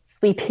bit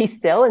sleepy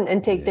still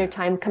and take their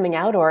time coming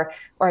out or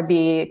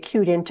be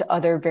cued into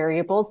other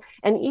variables.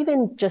 And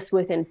even just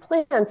within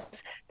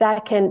plants, they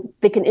can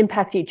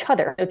impact each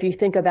other. If you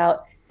think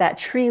about that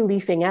tree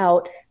leafing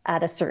out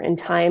at a certain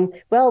time,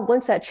 well,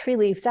 once that tree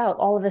leaves out,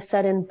 all of a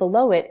sudden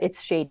below it,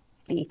 it's shade.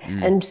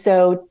 And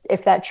so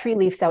if that tree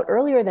leaves out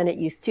earlier than it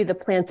used to, the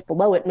plants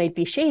below it might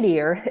be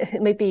shadier.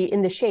 It might be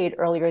in the shade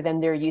earlier than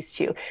they're used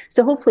to.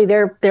 So hopefully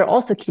they're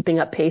also keeping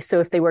up pace.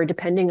 So if they were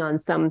depending on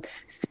some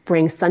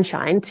spring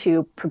sunshine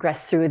to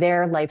progress through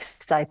their life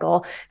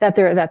cycle, that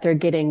they're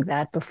getting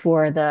that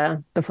before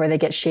they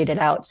get shaded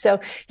out. So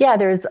yeah,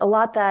 there's a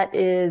lot that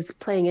is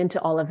playing into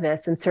all of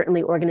this, and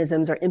certainly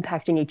organisms are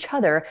impacting each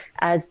other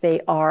as they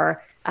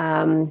are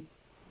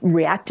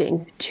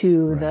reacting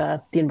to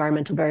the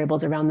environmental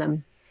variables around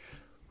them.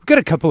 We've got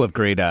a couple of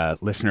great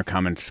listener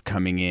comments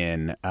coming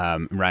in.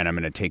 Ryan, I'm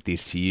going to take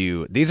these to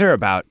you. These are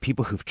about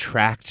people who've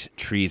tracked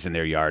trees in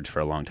their yards for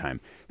a long time.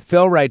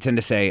 Phil writes in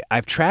to say,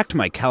 I've tracked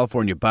my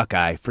California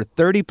buckeye for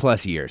 30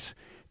 plus years.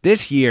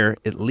 This year,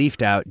 it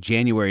leafed out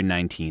January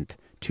 19th,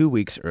 2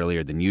 weeks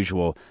earlier than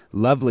usual.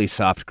 Lovely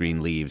soft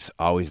green leaves,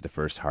 always the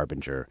first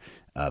harbinger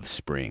of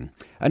spring.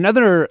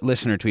 Another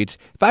listener tweets,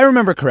 if I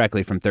remember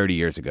correctly from 30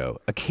 years ago,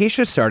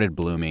 acacia started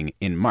blooming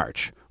in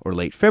March or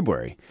late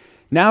February.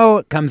 Now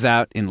it comes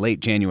out in late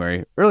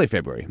January, early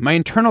February. My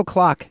internal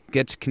clock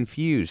gets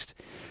confused.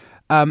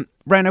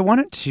 Brian, I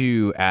wanted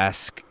to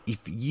ask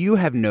if you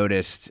have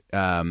noticed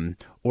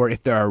or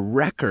if there are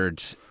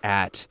records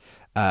at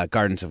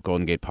Gardens of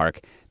Golden Gate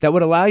Park that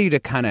would allow you to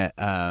kind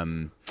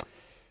of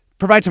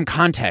provide some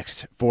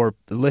context for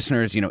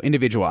listeners,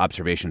 individual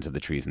observations of the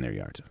trees in their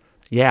yards.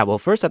 Yeah, well,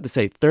 first I have to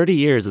say 30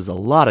 years is a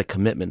lot of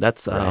commitment.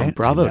 That's Right?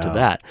 bravo to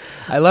that.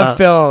 I love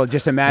Phil,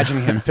 just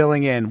imagining him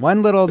filling in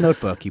one little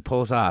notebook he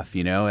pulls off,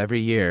 every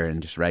year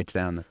and just writes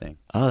down the thing.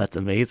 Oh, that's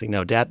amazing.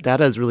 No,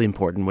 data is really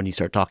important when you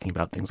start talking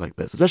about things like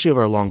this, especially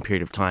over a long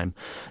period of time.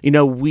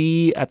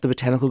 We at the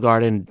Botanical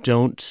Garden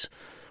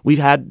we've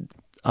had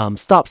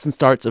stops and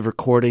starts of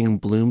recording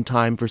bloom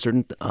time for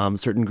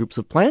certain groups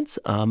of plants,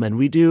 and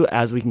we do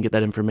as we can get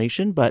that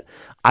information. But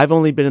I've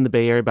only been in the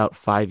Bay Area about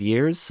 5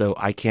 years, so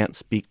I can't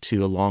speak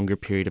to a longer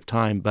period of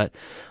time. But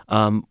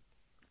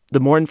the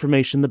more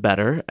information, the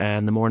better,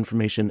 and the more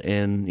information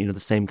in the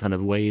same kind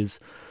of ways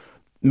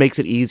makes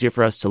it easier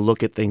for us to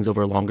look at things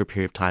over a longer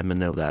period of time and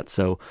know that.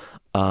 So,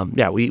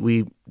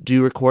 we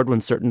do record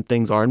when certain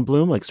things are in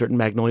bloom, like certain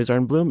magnolias are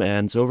in bloom,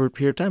 and so over a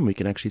period of time, we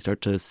can actually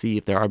start to see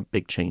if there are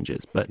big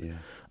changes. But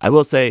I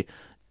will say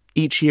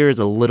each year is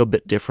a little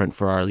bit different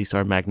for at least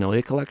our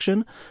magnolia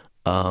collection.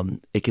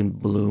 It can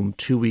bloom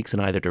 2 weeks in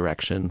either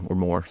direction or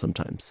more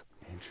sometimes.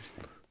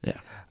 Interesting. Yeah.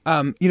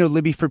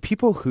 Libby, for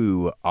people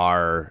who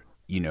are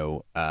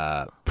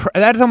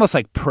that is almost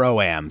like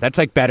pro-am. That's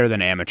like better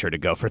than amateur to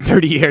go for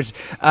 30 years.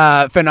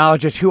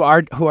 Phenologists who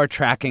are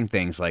tracking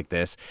things like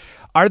this.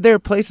 Are there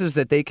places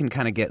that they can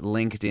kind of get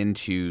linked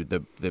into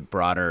the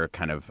broader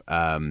kind of,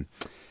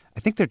 I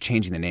think they're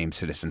changing the name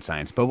Citizen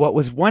Science, but what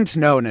was once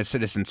known as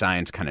Citizen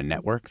Science kind of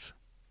networks?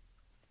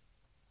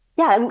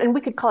 Yeah, and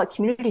we could call it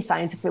community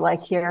science if we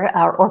like here,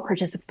 or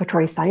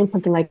participatory science,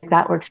 something like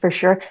that works for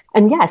sure.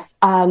 And yes,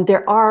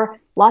 there are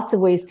lots of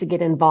ways to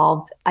get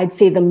involved. I'd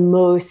say the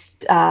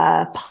most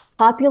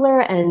popular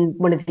and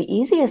one of the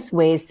easiest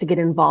ways to get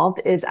involved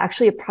is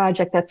actually a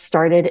project that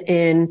started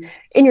in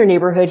your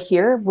neighborhood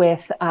here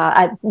with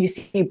at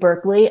UC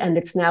Berkeley, and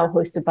it's now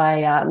hosted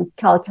by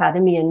Cal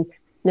Academy and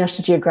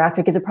National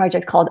Geographic. Is a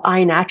project called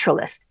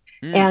iNaturalist.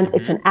 And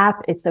it's an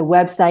app, it's a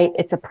website,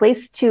 it's a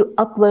place to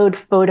upload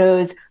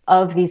photos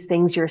of these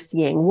things you're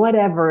seeing,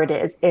 whatever it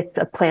is. It's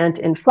a plant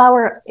in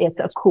flower, it's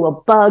a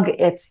cool bug,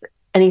 it's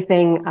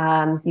anything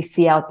you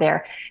see out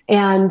there.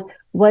 And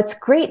what's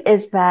great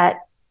is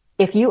that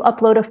if you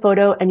upload a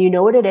photo and you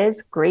know what it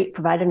is, great,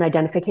 provide an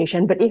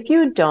identification. But if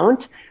you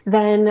don't,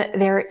 then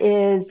there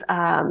is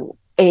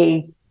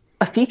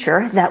a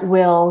feature that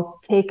will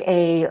take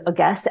a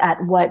guess at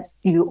what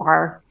you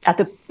are, at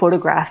the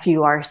photograph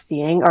you are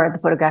seeing or the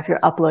photograph you're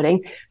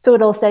uploading. So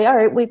it'll say, all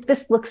right,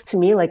 this looks to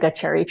me like a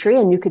cherry tree.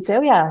 And you could say,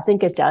 oh yeah, I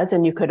think it does.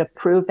 And you could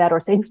approve that or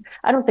say,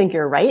 I don't think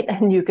you're right.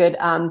 And you could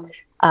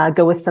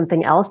go with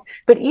something else.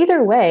 But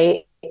either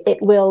way,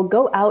 it will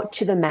go out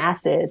to the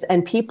masses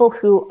and people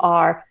who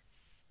are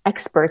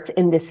experts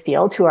in this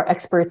field, who are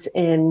experts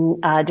in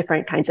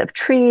different kinds of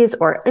trees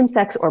or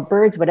insects or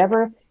birds,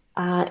 whatever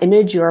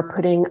image you're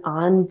putting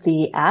on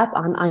the app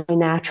on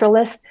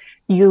iNaturalist,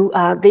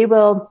 they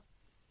will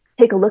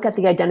take a look at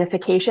the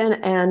identification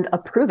and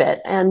approve it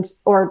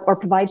or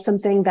provide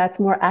something that's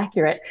more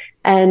accurate.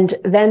 And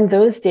then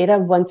those data,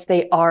 once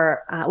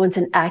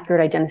an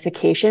accurate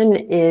identification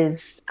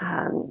is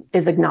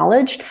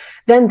acknowledged,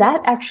 then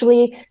that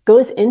actually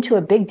goes into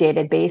a big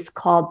database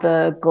called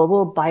the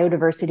Global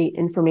Biodiversity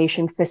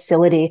Information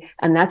Facility.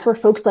 And that's where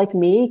folks like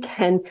me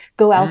can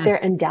go out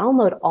there and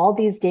download all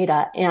these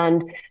data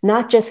and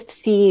not just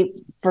see,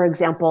 for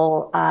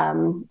example,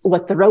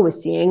 what Thoreau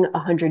was seeing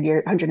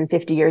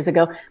 150 years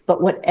ago,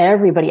 but what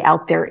everybody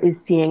out there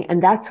is seeing.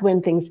 And that's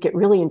when things get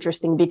really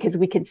interesting, because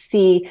we could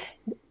see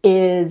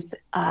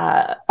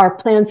are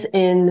plants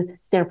in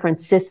San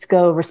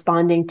Francisco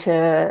responding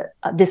to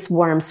this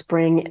warm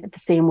spring the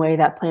same way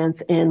that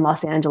plants in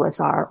Los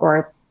Angeles are,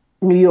 or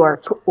New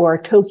York or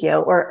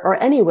Tokyo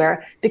or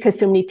anywhere, because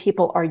so many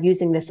people are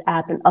using this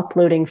app and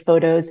uploading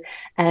photos,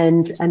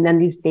 and then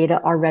these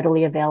data are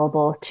readily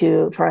available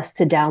for us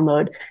to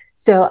download.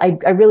 So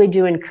I really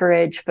do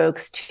encourage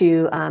folks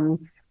to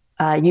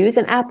use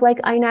an app like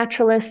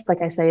iNaturalist.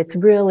 Like I say, it's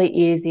really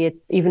easy.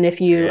 It's even if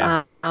you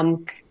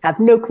have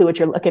no clue what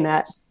you're looking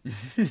at.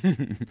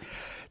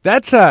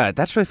 That's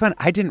really fun.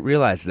 I didn't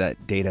realize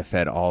that data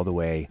fed all the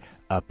way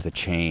up the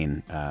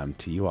chain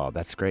to you all.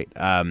 That's great.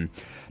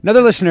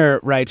 Another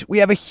listener writes, we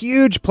have a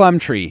huge plum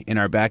tree in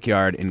our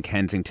backyard in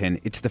Kensington.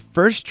 It's the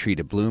first tree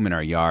to bloom in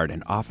our yard,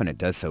 and often it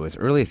does so as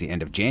early as the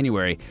end of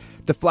January.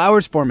 The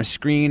flowers form a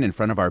screen in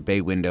front of our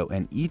bay window,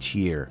 and each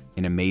year,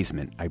 in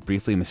amazement, I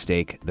briefly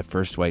mistake the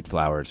first white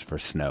flowers for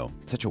snow.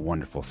 Such a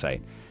wonderful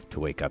sight to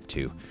wake up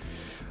to.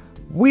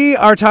 We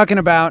are talking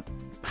about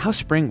how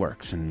spring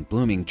works and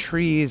blooming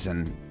trees,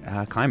 and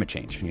climate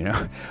change,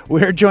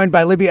 We're joined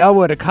by Libby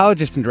Elwood,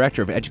 ecologist and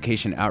director of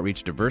Education,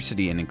 Outreach,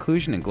 Diversity, and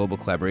Inclusion and Global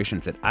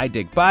Collaborations at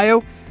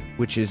iDigBio,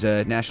 which is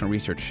a national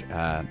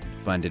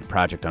research-funded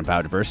project on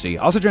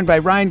biodiversity. Also joined by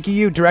Ryan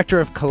Guillou, Director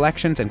of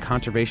Collections and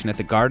Conservation at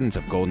the Gardens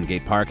of Golden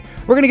Gate Park.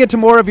 We're going to get to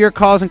more of your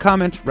calls and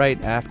comments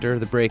right after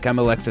the break. I'm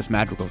Alexis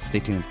Madrigal. Stay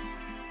tuned.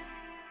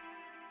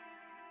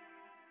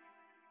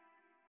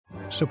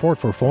 Support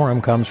for Forum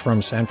comes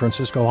from San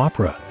Francisco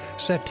Opera.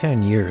 Set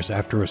 10 years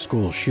after a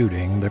school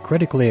shooting, the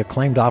critically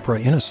acclaimed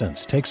opera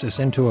Innocence takes us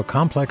into a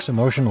complex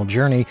emotional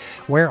journey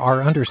where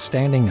our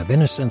understanding of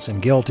innocence and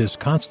guilt is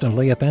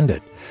constantly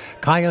upended.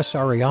 Kaya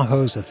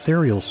Sariaho's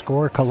ethereal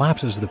score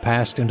collapses the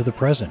past into the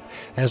present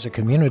as a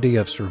community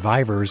of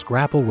survivors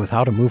grapple with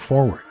how to move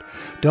forward.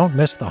 Don't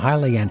miss the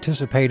highly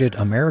anticipated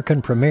American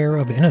premiere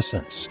of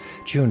Innocence,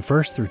 June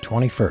 1st through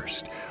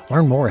 21st.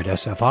 Learn more at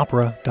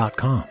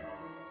sfopera.com.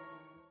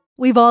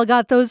 We've all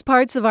got those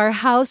parts of our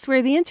house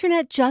where the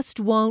internet just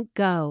won't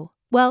go.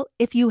 Well,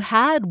 if you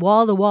had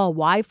wall-to-wall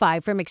Wi-Fi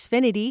from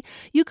Xfinity,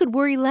 you could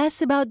worry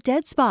less about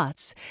dead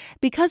spots.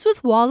 Because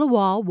with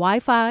wall-to-wall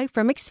Wi-Fi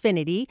from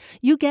Xfinity,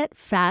 you get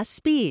fast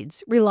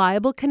speeds,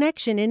 reliable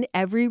connection in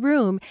every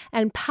room,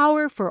 and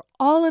power for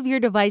all of your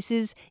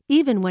devices,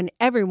 even when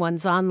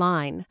everyone's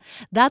online.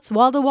 That's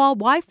wall-to-wall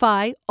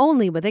Wi-Fi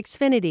only with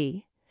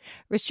Xfinity.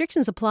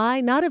 Restrictions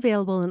apply, not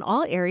available in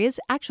all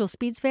areas. Actual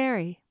speeds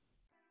vary.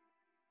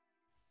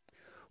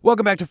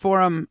 Welcome back to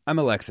Forum. I'm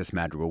Alexis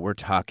Madrigal. We're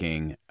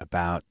talking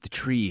about the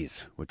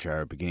trees, which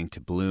are beginning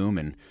to bloom,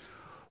 and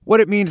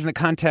what it means in the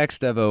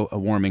context of a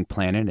warming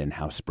planet and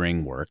how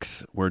spring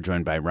works. We're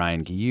joined by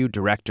Ryan Guillou,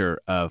 Director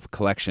of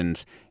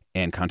Collections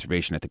and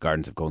Conservation at the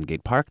Gardens of Golden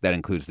Gate Park. That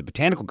includes the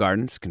Botanical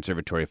Gardens,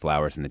 Conservatory of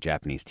Flowers, and the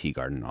Japanese Tea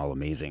Garden, all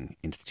amazing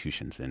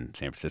institutions in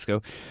San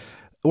Francisco.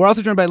 We're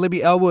also joined by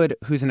Libby Elwood,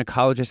 who's an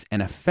ecologist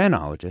and a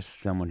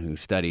phenologist, someone who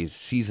studies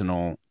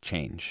seasonal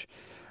change.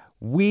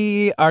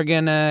 We are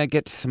going to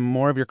get to some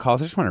more of your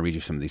calls. I just want to read you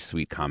some of these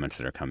sweet comments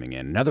that are coming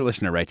in. Another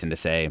listener writes in to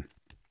say,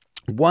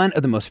 one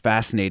of the most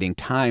fascinating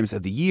times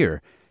of the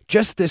year,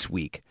 just this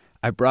week,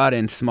 I brought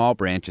in small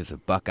branches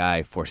of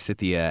buckeye,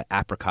 forsythia,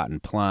 apricot,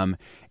 and plum,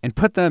 and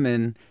put them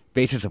in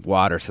vases of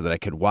water so that I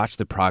could watch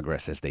the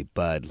progress as they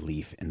bud,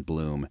 leaf, and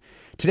bloom.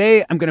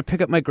 Today, I'm going to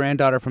pick up my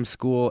granddaughter from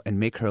school and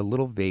make her a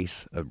little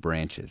vase of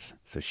branches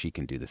so she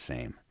can do the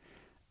same.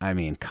 I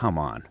mean, come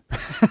on.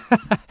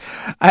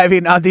 I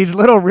mean, these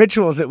little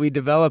rituals that we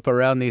develop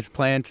around these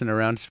plants and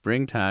around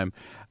springtime,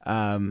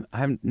 I'm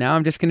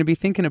just going to be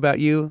thinking about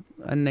you,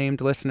 unnamed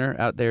listener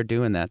out there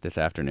doing that this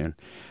afternoon.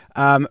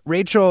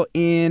 Rachel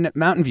in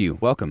Mountain View,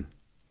 welcome.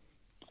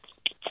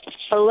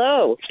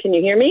 Hello. Can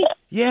you hear me?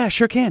 Yeah,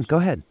 sure can. Go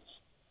ahead.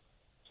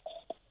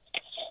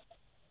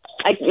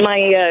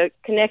 My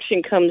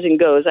connection comes and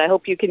goes. I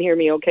hope you can hear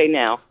me okay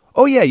now.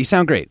 Oh, yeah, you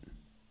sound great.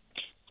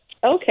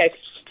 Okay.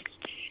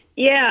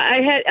 Yeah,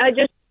 I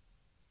just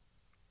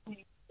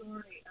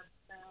story about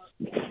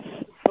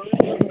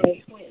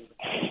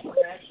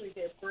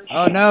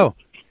Oh, no.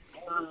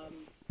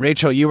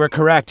 Rachel, you were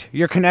correct.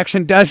 Your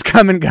connection does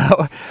come and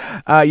go.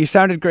 You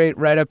sounded great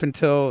right up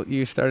until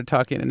you started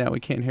talking, and now we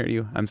can't hear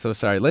you. I'm so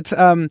sorry. Let's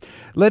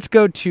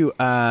go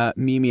to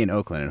Mimi in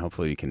Oakland, and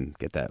hopefully we can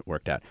get that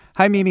worked out.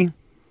 Hi, Mimi.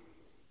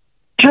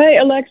 Hi,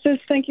 Alexis.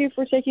 Thank you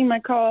for taking my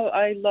call.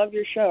 I love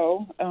your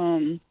show.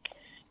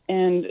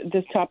 And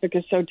this topic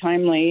is so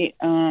timely.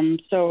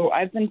 So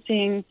I've been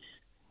seeing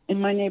in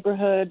my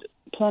neighborhood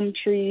plum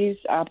trees,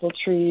 apple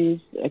trees,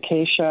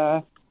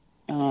 acacia,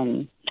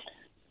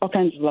 all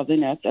kinds of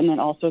loveliness, and then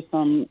also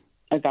some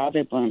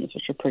agave blooms,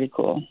 which are pretty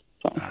cool.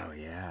 So. Oh,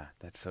 yeah.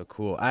 That's so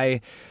cool.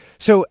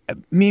 So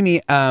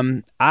Mimi,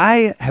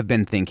 I have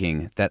been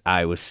thinking that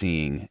I was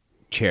seeing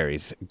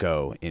cherries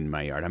go in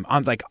my yard.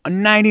 I'm like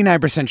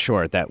 99%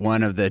 sure that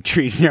one of the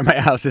trees near my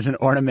house is an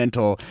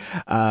ornamental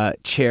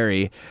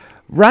cherry.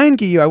 Ryan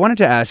Guillou, I wanted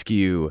to ask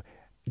you,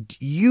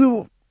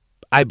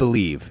 I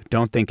believe,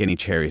 don't think any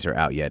cherries are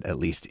out yet, at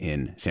least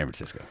in San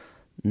Francisco.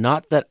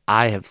 Not that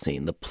I have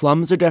seen. The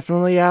plums are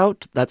definitely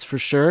out, that's for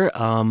sure,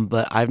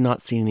 but I've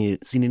not seen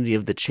any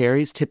of the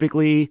cherries.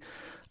 Typically,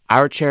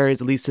 our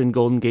cherries, at least in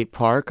Golden Gate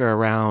Park, are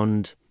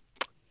around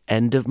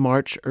end of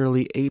March,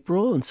 early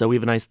April, and so we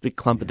have a nice big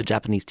clump at the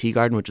Japanese Tea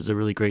Garden, which is a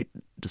really great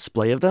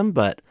display of them,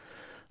 but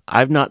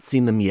I've not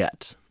seen them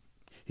yet.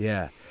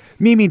 Yeah.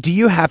 Mimi, do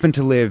you happen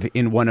to live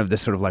in one of the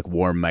sort of like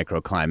warm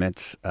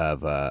microclimates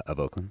of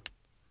Oakland?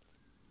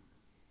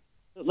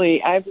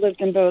 Absolutely. I've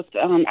lived in both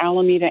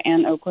Alameda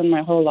and Oakland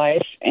my whole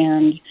life.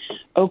 And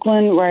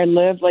Oakland, where I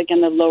live, like in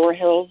the lower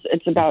hills,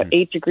 it's about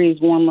 8 degrees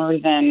warmer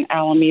than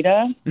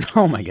Alameda.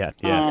 Oh, my God.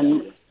 Yeah.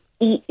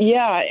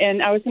 Yeah.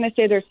 And I was going to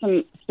say there's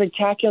some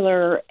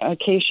spectacular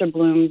acacia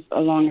blooms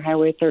along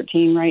Highway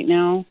 13 right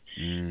now.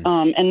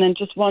 And then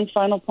just one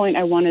final point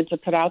I wanted to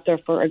put out there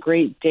for a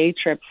great day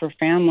trip for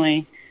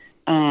family.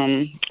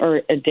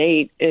 Or a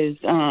date is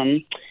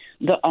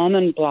the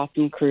Almond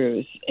Blossom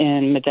Cruise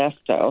in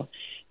Modesto.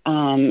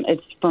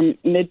 It's from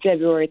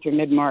mid-February through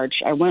mid-March.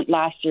 I went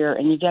last year,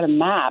 and you get a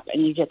map,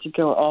 and you get to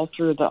go all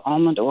through the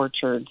almond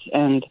orchards,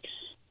 and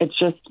it's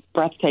just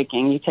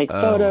breathtaking. You take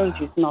photos,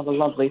 you smell the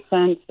lovely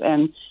scents,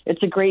 and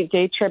it's a great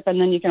day trip.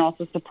 And then you can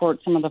also support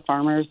some of the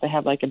farmers. They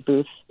have like a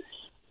booth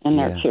in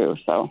there too.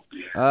 So,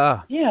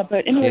 but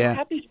anyway,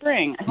 happy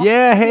spring.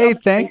 Hey,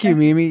 thank you,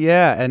 Mimi.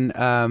 Yeah,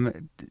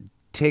 and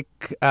take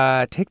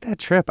that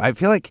trip. I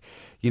feel like,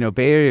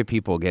 Bay Area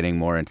people getting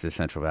more into the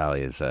Central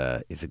Valley is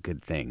a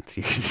good thing. So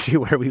you can see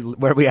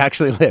where we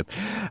actually live.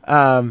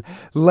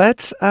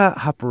 Let's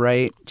hop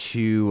right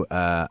to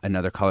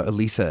another caller,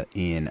 Elisa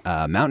in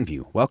Mountain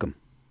View. Welcome.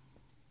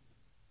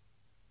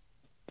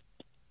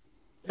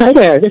 Hi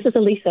there. This is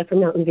Elisa from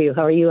Mountain View.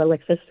 How are you,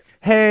 Alexis?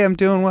 Hey, I'm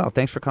doing well.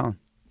 Thanks for calling.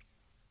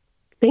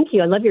 Thank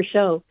you. I love your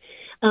show.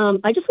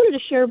 I just wanted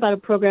to share about a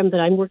program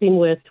that I'm working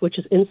with, which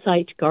is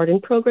Insight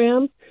Garden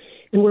Program.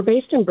 And we're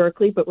based in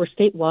Berkeley, but we're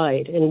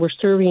statewide, and we're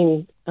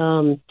serving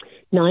 9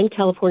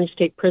 California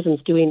state prisons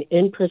doing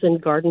in-prison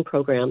garden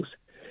programs.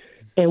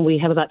 And we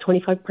have about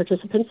 25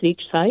 participants at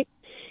each site.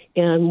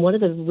 And one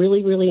of the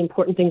really, really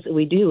important things that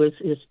we do is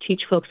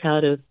teach folks how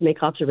to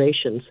make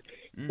observations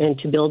and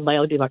to build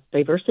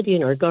biodiversity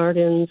in our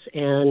gardens.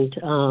 And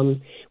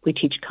we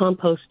teach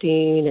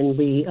composting, and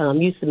we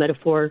use the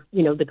metaphor,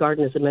 the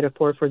garden as a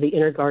metaphor for the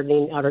inner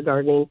gardening, outer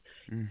gardening.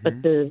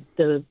 But the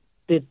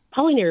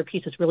pollinator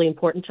piece is really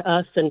important to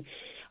us, and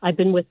I've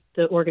been with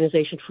the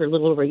organization for a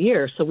little over a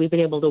year, so we've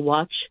been able to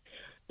watch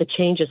the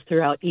changes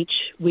throughout each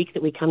week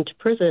that we come to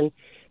prison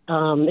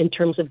in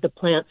terms of the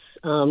plants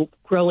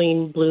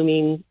growing,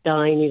 blooming,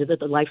 dying,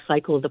 the life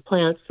cycle of the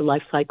plants, the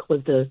life cycle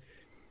of the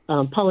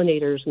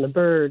pollinators and the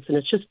birds,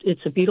 and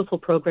it's a beautiful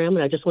program,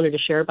 and I just wanted to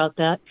share about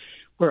that.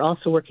 We're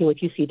also working with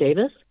UC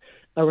Davis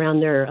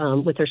around their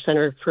with their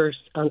Center for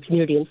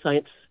Community and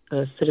Science,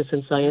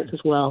 Citizen Science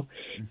as well,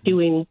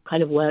 doing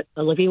kind of what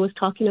Olivia was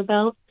talking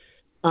about.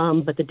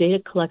 But the data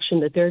collection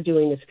that they're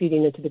doing is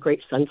feeding into the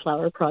Great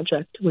Sunflower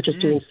Project, which is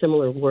doing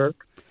similar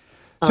work,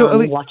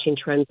 watching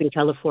trends in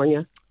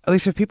California.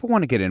 Elisa, if people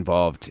want to get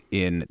involved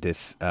in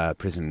this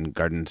Prison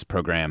Gardens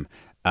program,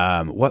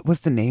 what was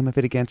the name of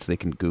it again so they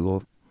can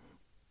Google?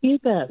 You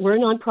bet. We're a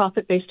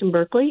nonprofit based in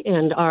Berkeley,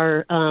 and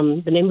our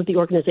the name of the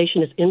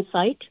organization is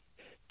Insight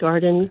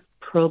Garden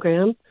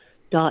Program.org.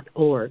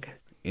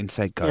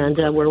 Insight Garden And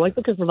Program. we're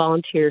looking for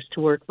volunteers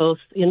to work both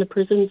in the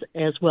prisons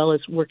as well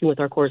as working with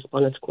our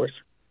correspondence course.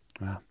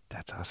 Wow,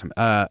 that's awesome.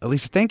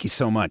 Elisa, thank you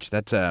so much.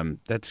 That's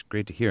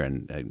great to hear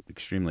and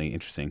extremely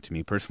interesting to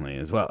me personally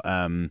as well.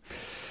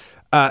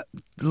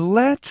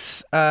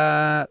 Let's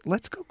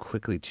go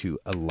quickly to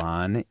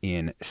Alon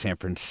in San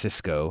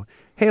Francisco.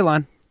 Hey,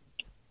 Alon.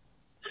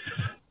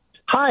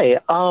 Hi.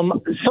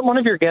 One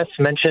of your guests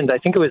mentioned, I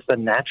think it was the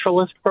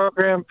Naturalist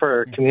program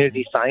for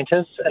community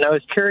scientists, and I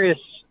was curious,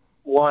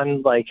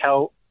 one, like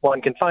how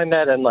one can find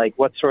that, and like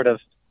what sort of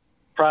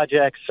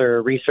projects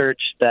or research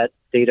that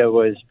data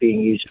was being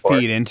used for.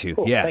 Feed into.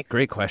 Cool, yeah, thanks.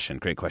 Great question.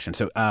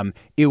 So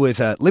it was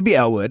Libby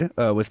Elwood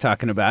was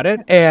talking about it,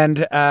 and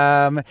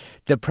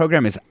the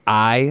program is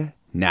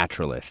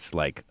iNaturalist,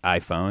 like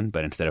iPhone,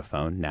 but instead of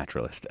phone,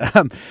 Naturalist.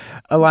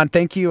 Alon,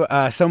 thank you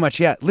so much.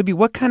 Yeah, Libby,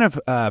 what kind of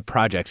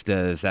projects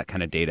does that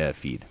kind of data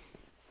feed?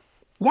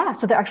 Yeah,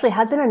 so there actually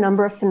has been a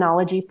number of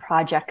phenology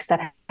projects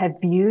that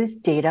have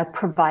used data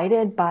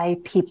provided by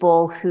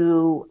people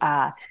who,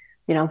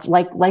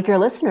 like your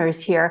listeners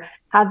here,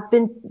 have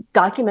been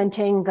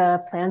documenting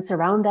the plants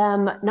around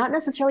them, not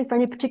necessarily for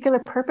any particular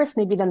purpose.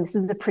 Maybe then this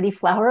is a pretty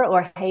flower,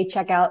 or hey,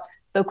 check out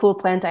the cool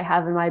plant I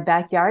have in my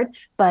backyard.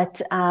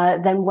 But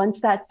then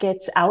once that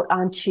gets out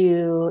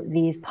onto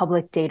these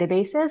public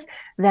databases,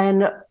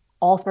 then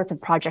all sorts of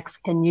projects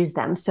can use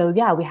them. So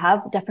yeah, we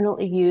have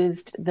definitely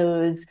used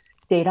those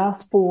data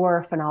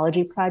for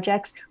phenology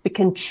projects. We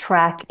can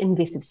track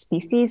invasive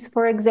species,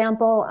 for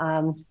example,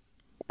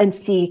 and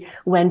see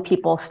when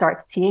people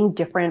start seeing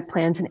different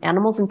plants and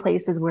animals in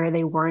places where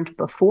they weren't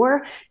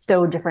before.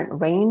 So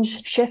different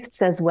range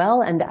shifts as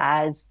well. And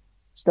as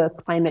the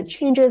climate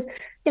changes,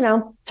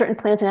 certain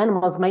plants and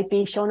animals might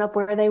be showing up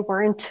where they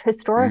weren't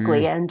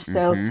historically. And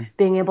so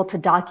being able to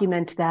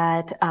document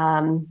that.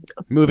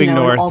 Moving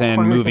north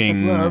and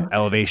moving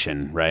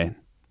elevation, right?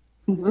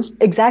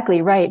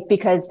 Exactly, right.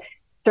 Because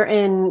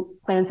certain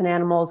plants and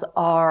animals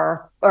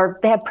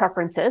they have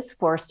preferences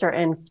for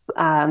certain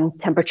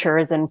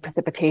temperatures and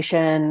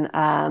precipitation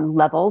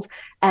levels.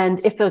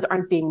 And if those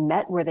aren't being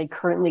met where they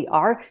currently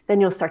are, then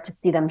you'll start to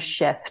see them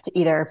shift,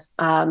 either,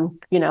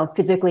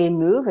 physically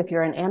move if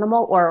you're an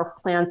animal, or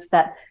plants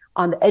that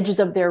on the edges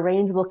of their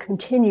range will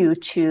continue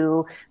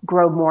to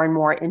grow more and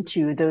more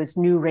into those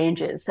new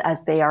ranges as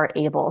they are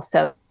able.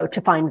 So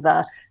to find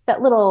that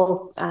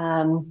little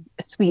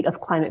suite of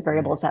climate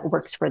variables that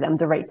works for them,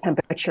 the right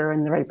temperature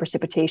and the right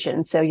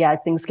precipitation. So yeah, as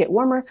things get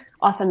warmer,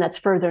 often that's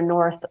further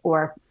north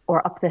or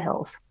up the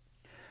hills.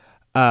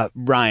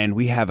 Ryan,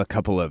 we have a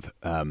couple of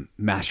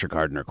Master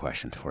Gardener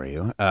questions for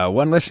you.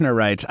 One listener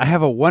writes, I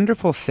have a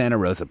wonderful Santa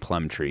Rosa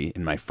plum tree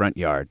in my front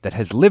yard that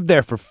has lived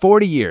there for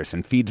 40 years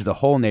and feeds the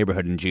whole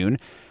neighborhood in June.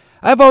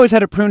 I've always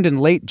had it pruned in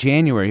late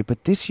January,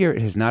 but this year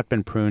it has not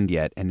been pruned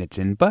yet, and it's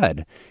in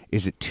bud.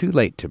 Is it too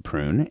late to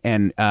prune?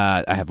 And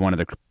I have one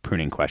other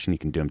pruning question. You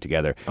can do them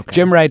together. Okay.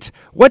 Jim writes,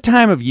 what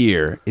time of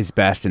year is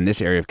best in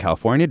this area of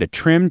California to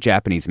trim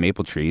Japanese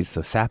maple trees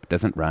so sap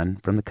doesn't run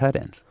from the cut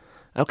ends?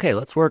 Okay,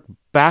 let's work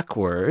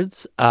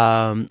backwards.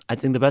 I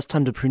think the best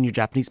time to prune your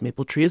Japanese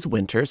maple tree is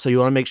winter. So you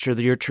want to make sure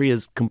that your tree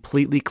is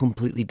completely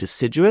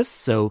deciduous.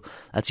 So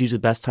that's usually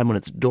the best time when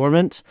it's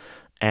dormant,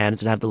 and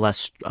it's gonna have the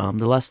less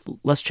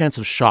chance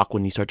of shock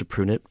when you start to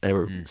prune it,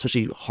 or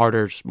especially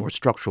harder, more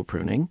structural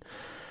pruning.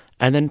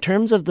 And then in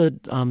terms of the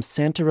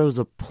Santa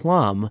Rosa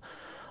plum,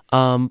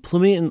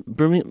 pruning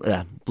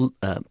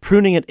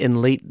it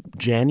in late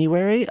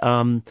January.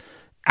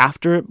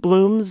 After it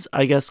blooms,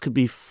 I guess could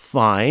be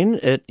fine.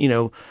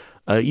 You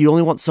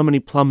only want so many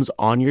plums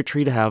on your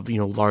tree to have,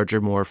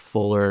 larger, more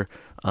fuller,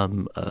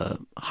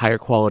 higher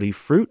quality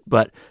fruit.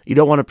 But you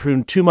don't want to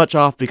prune too much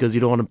off because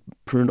you don't want to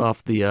prune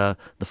off the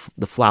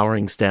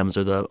flowering stems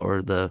or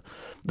the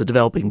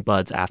developing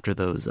buds after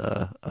those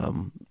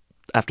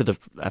after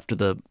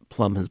the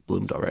plum has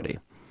bloomed already.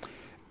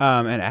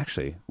 And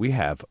actually, we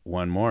have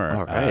one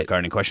more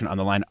gardening question on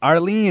the line.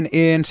 Arlene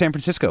in San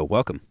Francisco,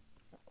 welcome.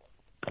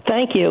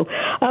 Thank you.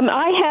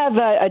 I have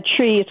a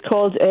tree. It's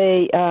called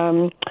a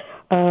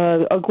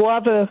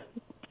guava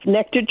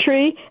nectar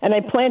tree, and I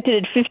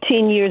planted it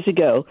 15 years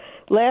ago.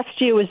 Last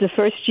year was the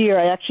first year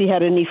I actually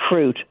had any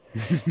fruit.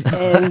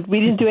 And we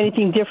didn't do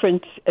anything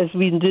different as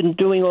we've been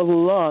doing all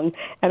along.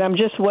 And I'm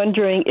just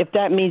wondering if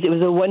that means it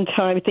was a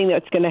one-time thing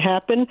that's going to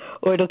happen,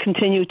 or it'll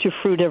continue to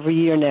fruit every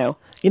year now.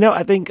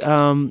 I think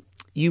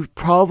you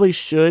probably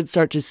should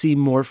start to see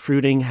more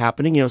fruiting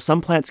happening.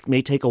 Some plants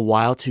may take a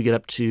while to get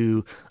up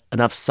to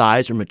enough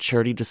size or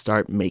maturity to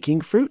start making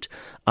fruit.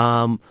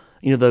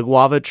 The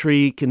guava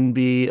tree can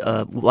be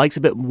likes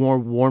a bit more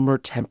warmer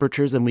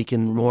temperatures, and we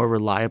can more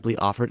reliably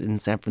offer it in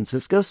San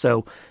Francisco.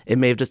 So it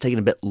may have just taken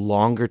a bit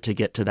longer to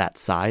get to that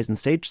size and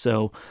stage.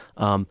 So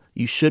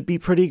you should be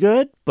pretty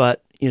good,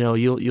 but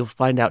you'll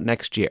find out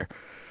next year.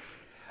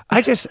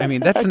 That's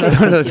another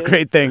one of those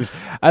great things.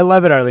 I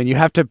love it, Arlene. You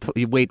have to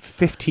wait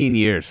 15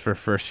 years for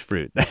first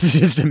fruit. That's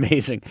just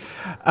amazing.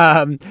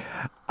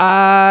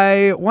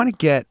 I want to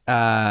get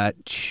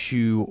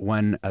to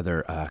one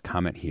other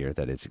comment here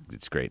that it's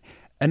great.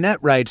 Annette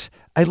writes,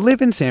 I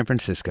live in San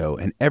Francisco,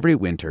 and every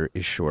winter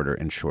is shorter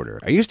and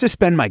shorter. I used to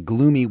spend my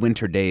gloomy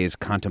winter days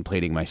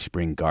contemplating my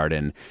spring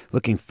garden,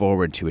 looking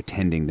forward to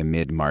attending the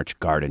mid-March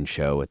garden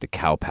show at the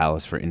Cow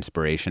Palace for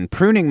inspiration,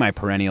 pruning my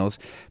perennials,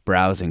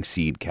 browsing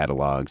seed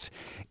catalogs.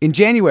 In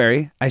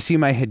January, I see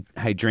my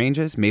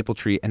hydrangeas, maple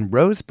tree, and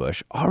rose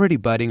bush already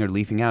budding or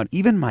leafing out.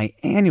 Even my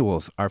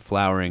annuals are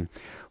flowering.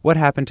 What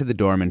happened to the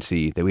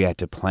dormancy that we had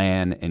to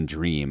plan and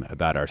dream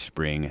about our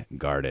spring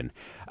garden?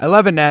 I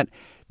love Annette.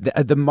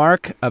 The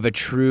mark of a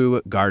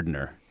true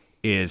gardener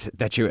is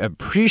that you're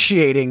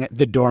appreciating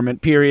the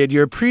dormant period.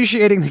 You're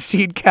appreciating the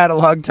seed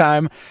catalog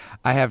time.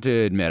 I have to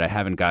admit, I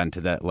haven't gotten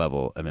to that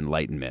level of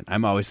enlightenment.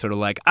 I'm always sort of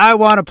like, I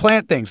want to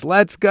plant things.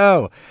 Let's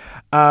go.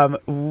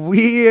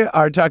 We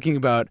are talking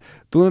about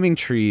blooming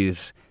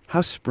trees,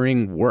 how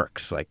spring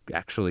works, like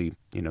actually,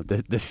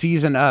 the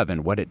season of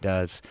and what it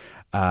does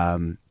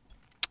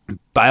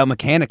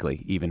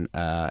biomechanically, even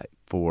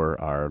for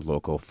our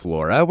local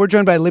flora. We're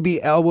joined by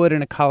Libby Elwood,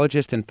 an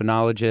ecologist and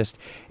phenologist,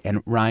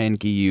 and Ryan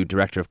Guillou,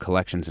 Director of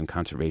Collections and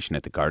Conservation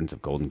at the Gardens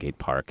of Golden Gate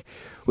Park.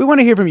 We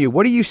want to hear from you.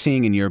 What are you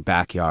seeing in your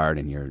backyard,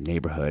 in your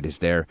neighborhood? Is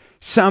there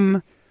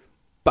some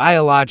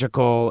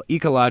biological,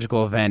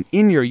 ecological event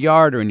in your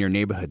yard or in your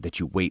neighborhood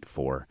that you wait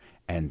for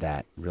and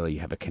that really you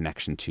have a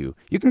connection to?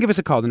 You can give us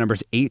a call. The number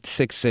is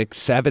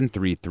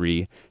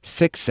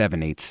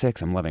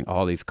 866-733-6786. I'm loving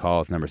all these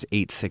calls. Number is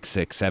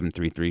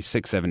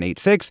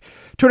 866-733-6786.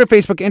 Twitter,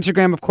 Facebook,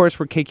 Instagram, of course,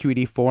 we're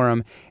KQED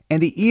Forum.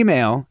 And the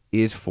email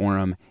is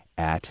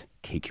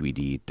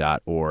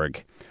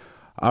forum@kqed.org.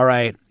 All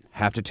right,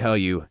 have to tell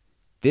you,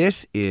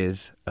 this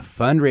is a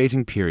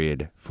fundraising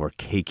period for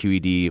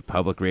KQED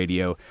Public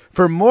Radio.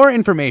 For more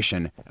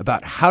information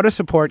about how to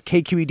support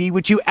KQED,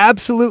 which you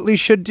absolutely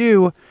should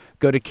do,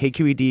 go to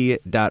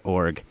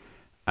kqed.org.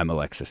 I'm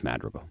Alexis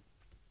Madrigal.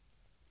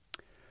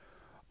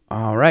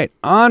 All right,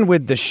 on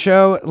with the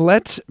show.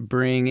 Let's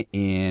bring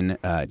in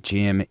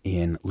Jim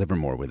in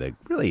Livermore with a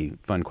really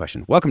fun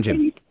question. Welcome,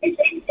 Jim.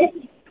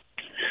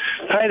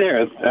 Hi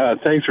there.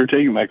 Thanks for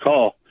taking my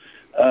call.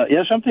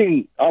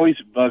 Something always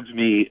bugs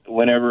me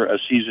whenever a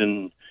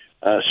season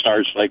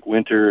starts, like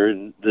winter,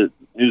 and the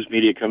news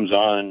media comes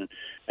on,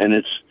 and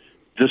it's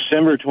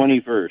December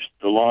 21st,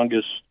 the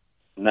longest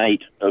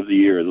night of the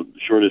year, the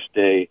shortest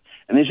day,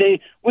 and they say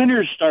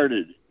winter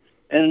started,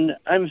 and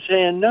I'm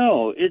saying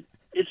no, it's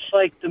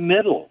like the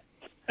middle.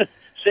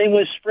 Same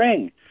with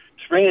spring.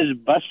 Spring is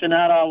busting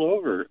out all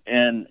over,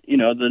 and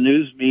the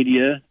news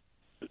media,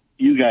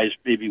 you guys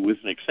maybe with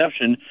an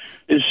exception,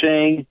 is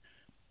saying,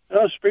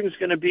 oh, spring's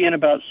going to be in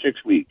about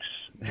 6 weeks,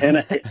 and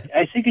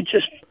I think it's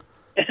just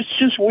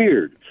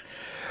weird.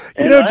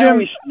 And Jim, I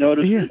always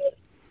notice. Yeah.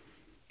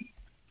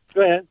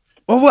 Go ahead.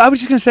 Well, I was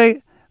just going to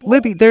say,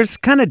 Libby, there's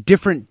kind of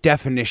different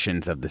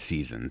definitions of the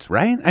seasons,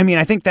 right? I mean,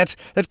 I think that's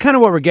kind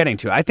of what we're getting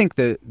to. I think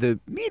the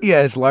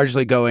media is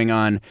largely going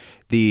on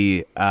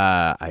the,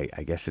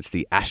 I guess it's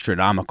the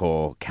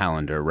astronomical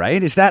calendar,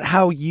 right? Is that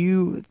how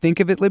you think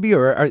of it, Libby?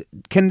 Or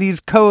can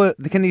these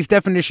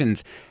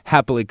definitions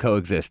happily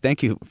coexist?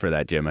 Thank you for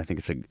that, Jim. I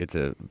think it's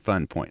a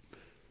fun point.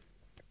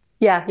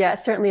 Yeah, it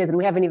certainly is. And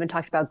we haven't even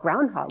talked about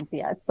groundhogs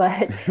yet,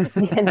 but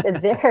and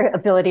their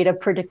ability to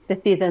predict the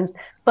seasons.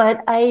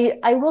 But I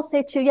will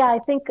say too, I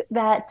think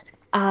that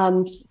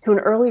to an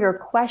earlier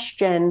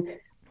question,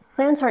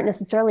 plants aren't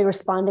necessarily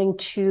responding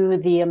to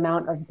the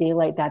amount of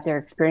daylight that they're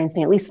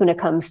experiencing, at least when it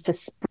comes to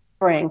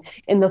spring.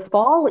 In the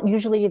fall,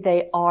 usually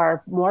they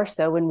are more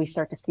so when we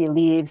start to see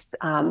leaves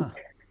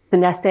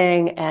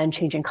senescing and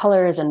changing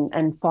colors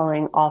and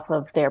falling off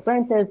of their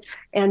branches.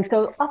 And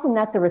so often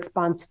that's a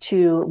response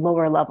to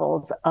lower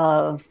levels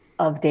of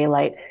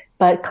daylight.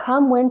 But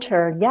come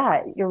winter,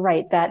 you're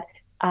right, that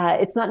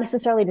it's not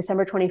necessarily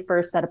December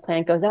 21st that a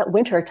plant goes out.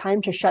 Winter,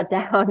 time to shut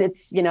down.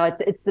 It's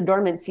the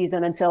dormant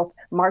season until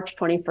March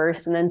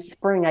 21st. And then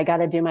spring, I got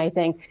to do my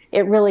thing.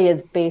 It really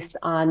is based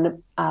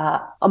on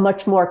a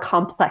much more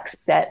complex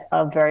set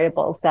of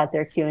variables that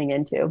they're cueing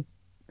into.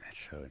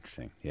 So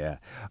interesting. Yeah.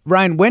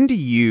 Ryan, when do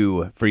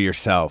you, for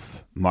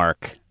yourself,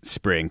 mark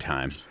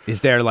springtime?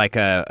 Is there like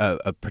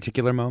a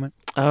particular moment?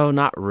 Oh,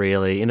 not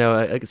really.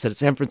 Like I said,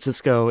 San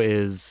Francisco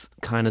is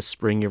kind of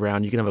spring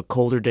year-round. You can have a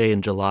colder day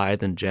in July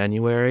than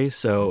January,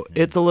 so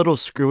it's a little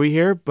screwy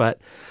here. But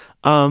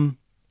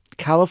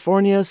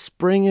California,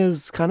 spring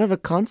is kind of a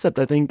concept,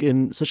 I think,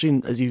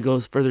 especially as you go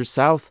further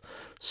south,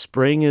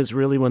 spring is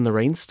really when the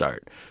rains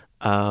start.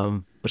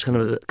 Which kind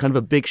of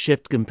a big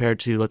shift compared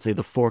to, let's say,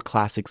 the 4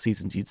 classic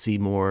seasons you'd see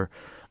more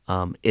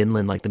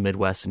inland, like the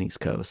Midwest and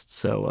East Coast.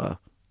 So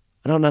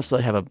I don't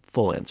necessarily have a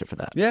full answer for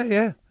that.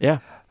 Yeah.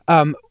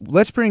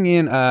 Let's bring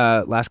in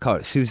last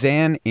caller,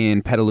 Suzanne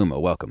in Petaluma.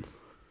 Welcome.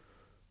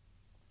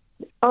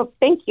 Oh,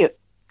 thank you.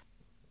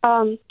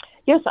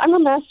 Yes, I'm a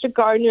master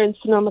gardener in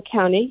Sonoma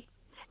County,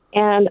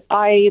 and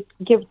I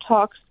give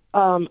talks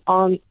on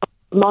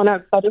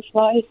monarch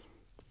butterflies,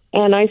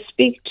 and I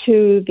speak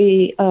to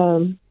the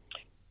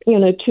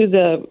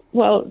the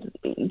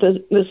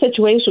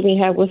situation we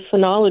have with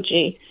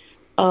phenology,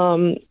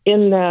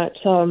 in that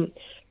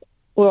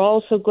we're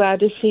also glad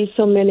to see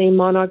so many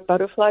monarch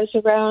butterflies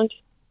around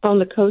on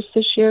the coast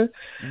this year.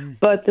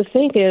 But the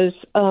thing is,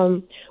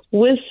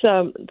 with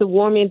the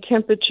warming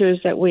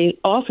temperatures that we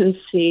often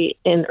see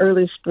in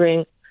early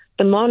spring,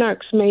 the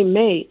monarchs may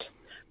mate,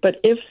 but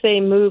if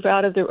they move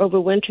out of their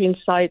overwintering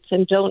sites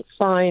and don't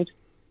find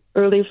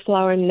early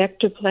flower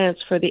nectar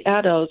plants for the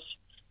adults,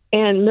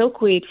 and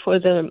milkweed for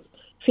the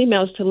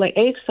females to lay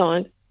eggs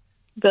on,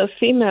 the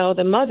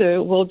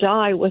mother will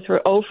die with her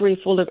ovary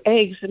full of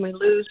eggs, and we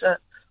lose a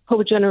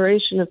whole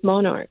generation of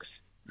monarchs.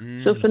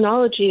 So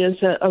phenology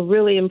is a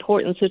really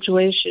important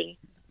situation,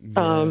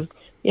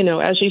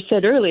 as you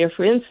said earlier,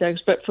 for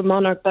insects, but for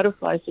monarch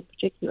butterflies in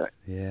particular.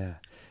 Yeah.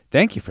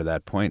 Thank you for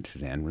that point,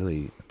 Suzanne.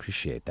 Really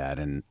appreciate that.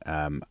 And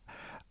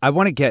I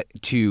want to get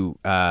to,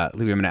 Libby, I'm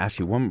going to ask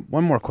you one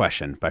more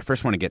question, but I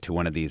first want to get to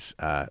one of these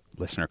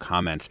listener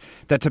comments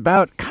that's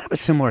about kind of a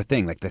similar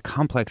thing, like the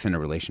complex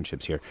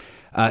interrelationships here.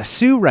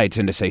 Sue writes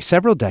in to say,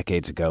 several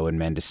decades ago in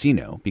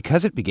Mendocino,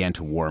 because it began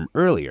to warm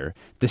earlier,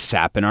 the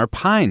sap in our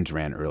pines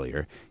ran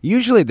earlier.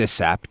 Usually this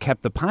sap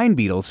kept the pine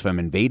beetles from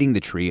invading the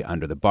tree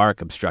under the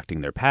bark,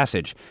 obstructing their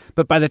passage.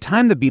 But by the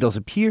time the beetles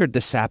appeared,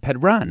 the sap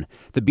had run.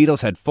 The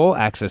beetles had full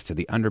access to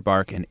the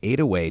underbark and ate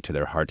away to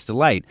their heart's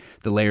delight.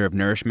 The layer of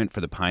nourishment for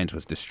the pines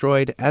was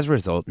destroyed. As a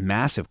result,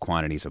 massive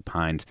quantities of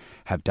pines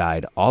have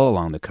died all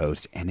along the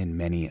coast and in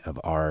many of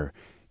our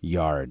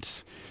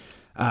yards.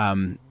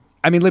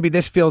 Libby,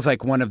 this feels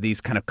like one of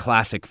these kind of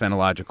classic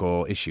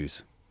phenological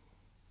issues.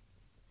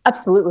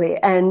 Absolutely.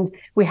 And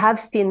we have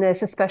seen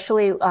this,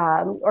 especially,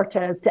 or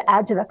to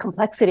add to the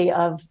complexity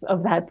of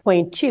that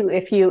point too,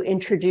 if you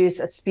introduce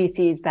a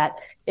species that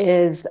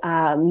is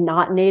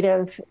not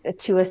native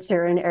to a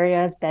certain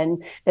area,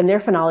 then their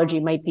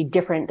phenology might be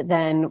different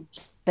than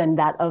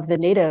that of the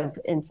native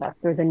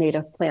insects or the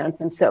native plants.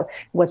 And so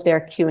what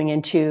they're cueing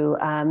into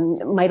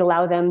might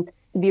allow them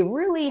to be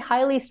really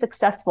highly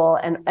successful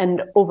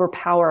and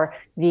overpower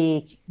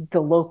the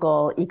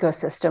local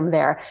ecosystem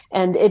there.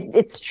 And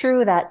it's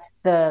true that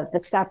the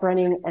sap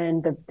running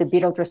and the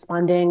beetles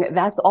responding,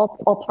 that's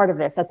all part of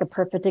this. That's a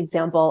perfect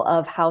example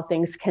of how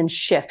things can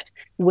shift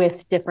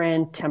with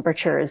different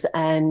temperatures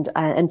and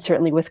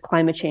certainly with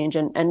climate change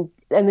and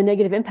the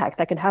negative impact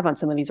that can have on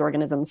some of these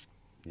organisms.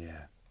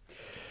 Yeah.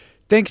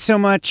 Thanks so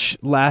much.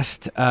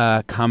 Last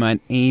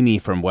comment, Amy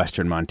from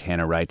Western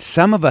Montana writes,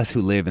 some of us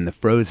who live in the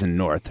frozen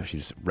north,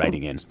 she's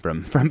writing in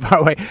from far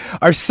away,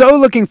 are so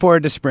looking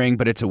forward to spring,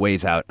 but it's a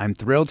ways out. I'm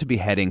thrilled to be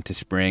heading to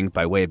spring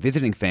by way of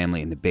visiting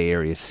family in the Bay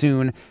Area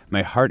soon.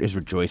 My heart is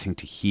rejoicing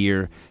to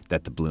hear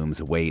that the blooms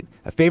await.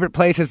 A favorite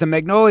place is the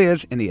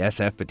Magnolias in the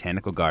SF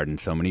Botanical Garden.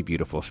 So many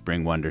beautiful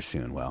spring wonders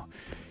soon. Well,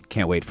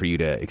 can't wait for you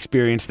to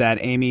experience that,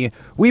 Amy.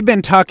 We've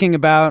been talking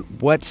about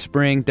what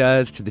spring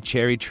does to the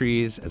cherry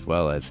trees, as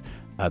well as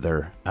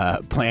other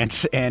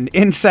plants and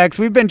insects.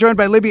 We've been joined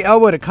by Libby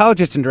Elwood,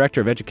 ecologist and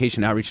director of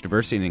education, outreach,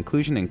 diversity, and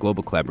inclusion and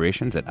global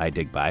collaborations at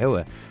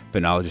iDigBio, a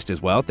phenologist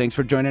as well. Thanks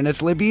for joining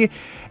us, Libby.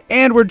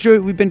 And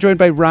we've been joined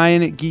by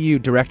Ryan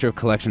Guillou, director of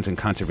collections and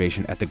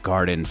conservation at the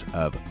Gardens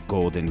of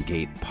Golden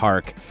Gate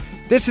Park.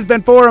 This has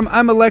been Forum.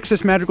 I'm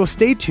Alexis Madrigal.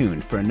 Stay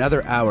tuned for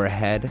another hour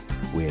ahead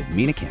with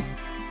Mina Kim.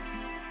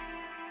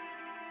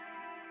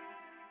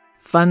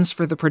 Funds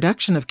for the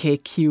production of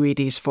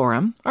KQED's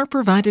Forum are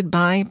provided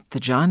by the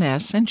John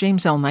S. and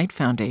James L. Knight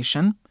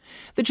Foundation,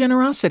 the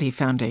Generosity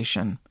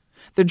Foundation,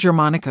 the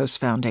Germanicos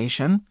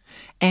Foundation,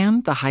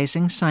 and the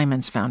Heising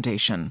Simons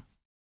Foundation.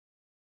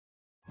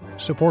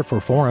 Support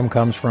for Forum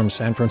comes from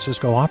San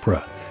Francisco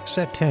Opera.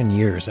 Set 10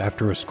 years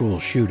after a school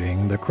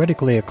shooting, the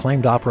critically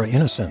acclaimed opera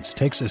Innocence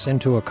takes us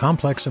into a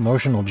complex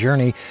emotional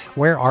journey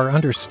where our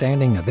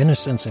understanding of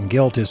innocence and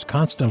guilt is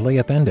constantly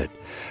upended.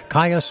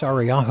 Kaya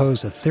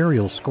Sariaho's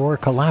ethereal score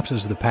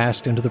collapses the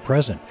past into the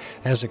present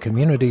as a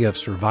community of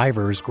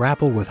survivors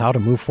grapple with how to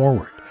move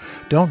forward.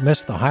 Don't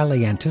miss the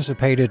highly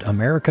anticipated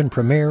American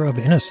premiere of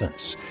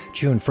Innocence,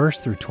 June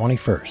 1st through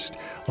 21st.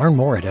 Learn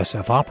more at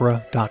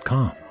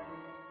sfopera.com.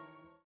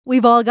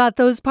 We've all got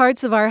those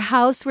parts of our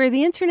house where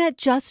the internet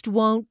just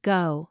won't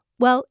go.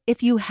 Well,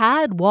 if you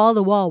had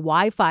wall-to-wall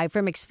Wi-Fi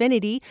from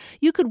Xfinity,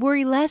 you could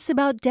worry less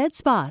about dead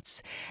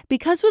spots.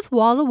 Because with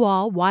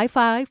wall-to-wall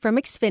Wi-Fi from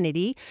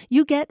Xfinity,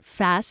 you get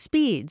fast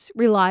speeds,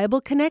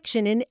 reliable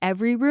connection in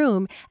every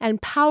room,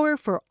 and power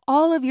for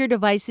all of your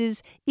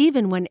devices,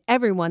 even when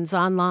everyone's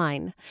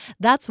online.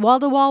 That's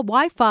wall-to-wall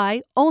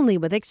Wi-Fi only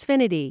with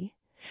Xfinity.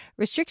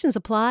 Restrictions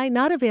apply,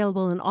 not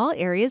available in all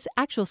areas.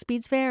 Actual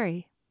speeds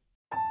vary.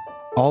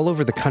 All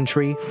over the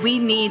country, we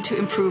need to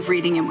improve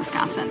reading in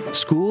Wisconsin.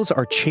 Schools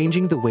are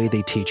changing the way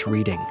they teach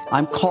reading.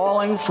 I'm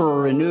calling for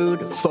a renewed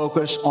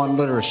focus on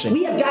literacy.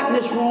 We have gotten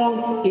this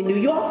wrong in New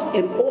York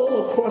and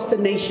all across the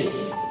nation.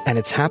 And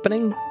it's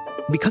happening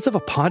because of a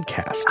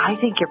podcast. I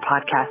think your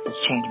podcast has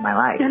changed my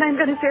life. And I'm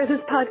going to share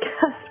this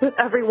podcast with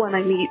everyone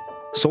I meet.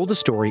 Sold a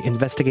Story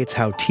investigates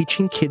how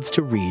teaching kids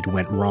to read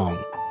went wrong.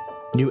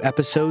 New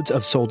episodes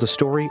of Sold a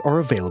Story are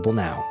available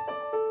now.